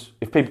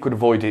 If people could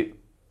avoid it,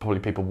 probably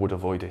people would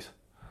avoid it.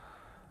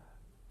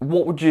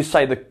 What would you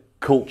say the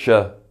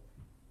culture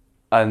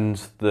and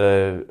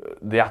the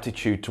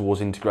attitude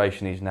towards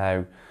integration is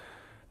now,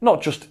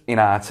 not just in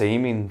our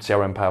team in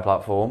CRM Power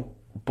Platform,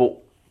 but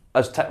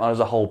as Ep9 as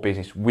a whole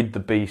business, with the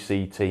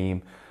BC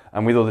team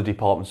and with other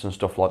departments and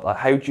stuff like that?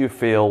 How do you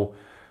feel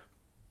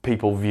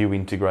people view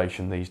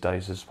integration these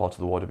days as part of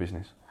the wider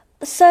business?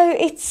 So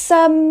it's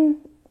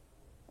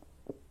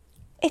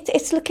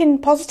looking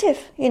positive.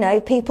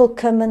 People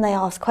come and they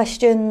ask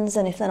questions,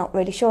 and if they're not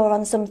really sure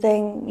on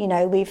something,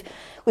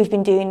 we've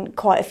been doing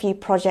quite a few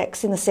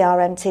projects in the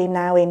CRM team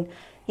now in,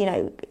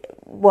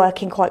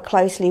 working quite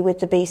closely with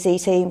the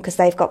BC team, because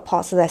they've got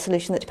parts of their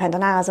solution that depend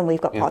on ours and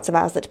we've got parts of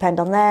ours that depend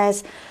on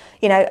theirs,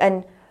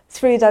 and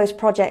through those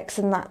projects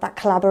and that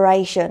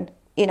collaboration,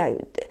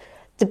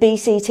 the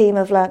BC team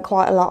have learnt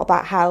quite a lot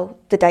about how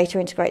the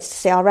data integrates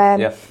to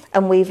CRM,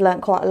 and we've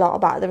learnt quite a lot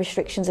about the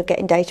restrictions of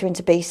getting data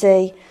into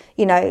BC,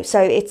 so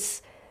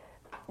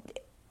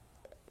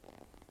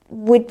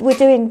we're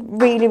doing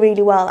really,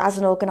 really well as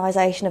an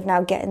organisation of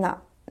now getting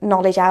that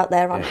knowledge out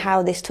there on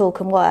how this tool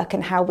can work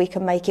and how we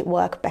can make it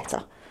work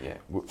better. Yeah,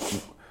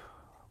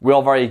 we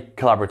are very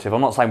collaborative.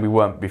 I'm not saying we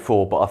weren't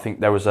before, but I think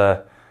there was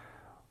a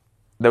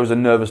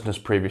nervousness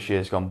previous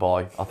years gone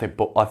by. I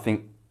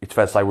think it's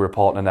fair to say we're a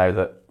partner now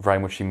that very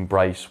much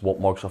embrace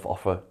what Microsoft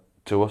offer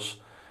to us,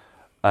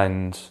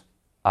 and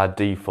our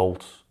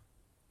default,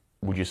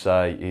 would you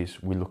say,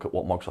 is we look at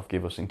what Microsoft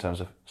give us in terms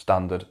of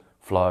standard,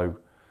 flow,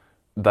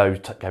 those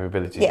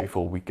capabilities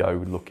before we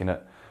go looking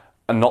at,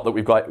 and not that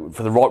we've got,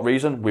 for the right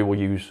reason, we will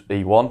use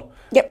E1,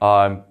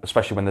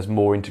 especially when there's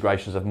more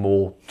integrations of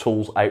more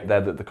tools out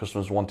there that the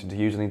customer's wanting to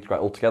use and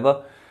integrate all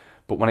together.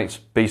 But when it's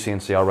BC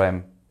and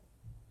CRM,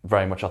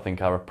 very much I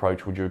think our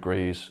approach, would you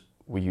agree, is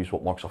we use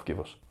what Microsoft give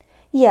us?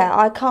 Yeah,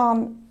 I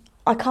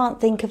can't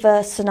think of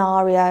a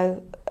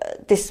scenario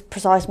this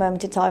precise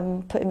moment in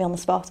time, putting me on the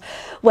spot,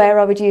 where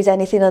I would use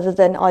anything other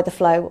than either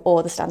Flow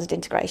or the standard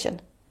integration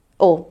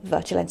or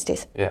virtual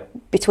entities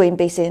between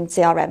BC and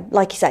CRM.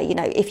 Like you say,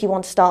 if you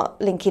want to start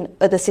linking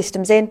other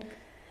systems in,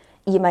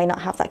 you may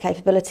not have that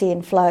capability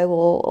in Flow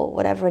or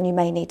whatever, and you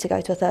may need to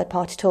go to a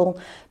third-party tool.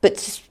 But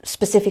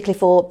specifically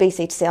for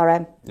BC to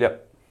CRM,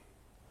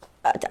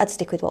 I'd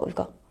stick with what we've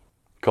got.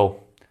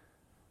 Cool.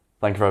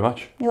 Thank you very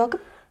much. You're welcome.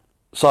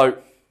 So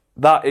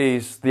that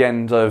is the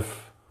end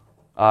of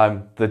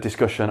the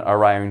discussion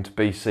around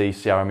BC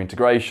CRM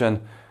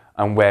integration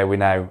and where we're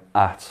now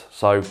at.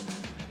 So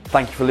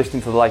thank you for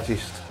listening to the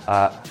latest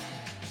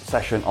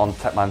session on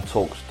Ep9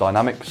 Talks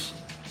Dynamics,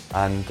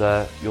 and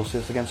you'll see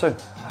us again soon.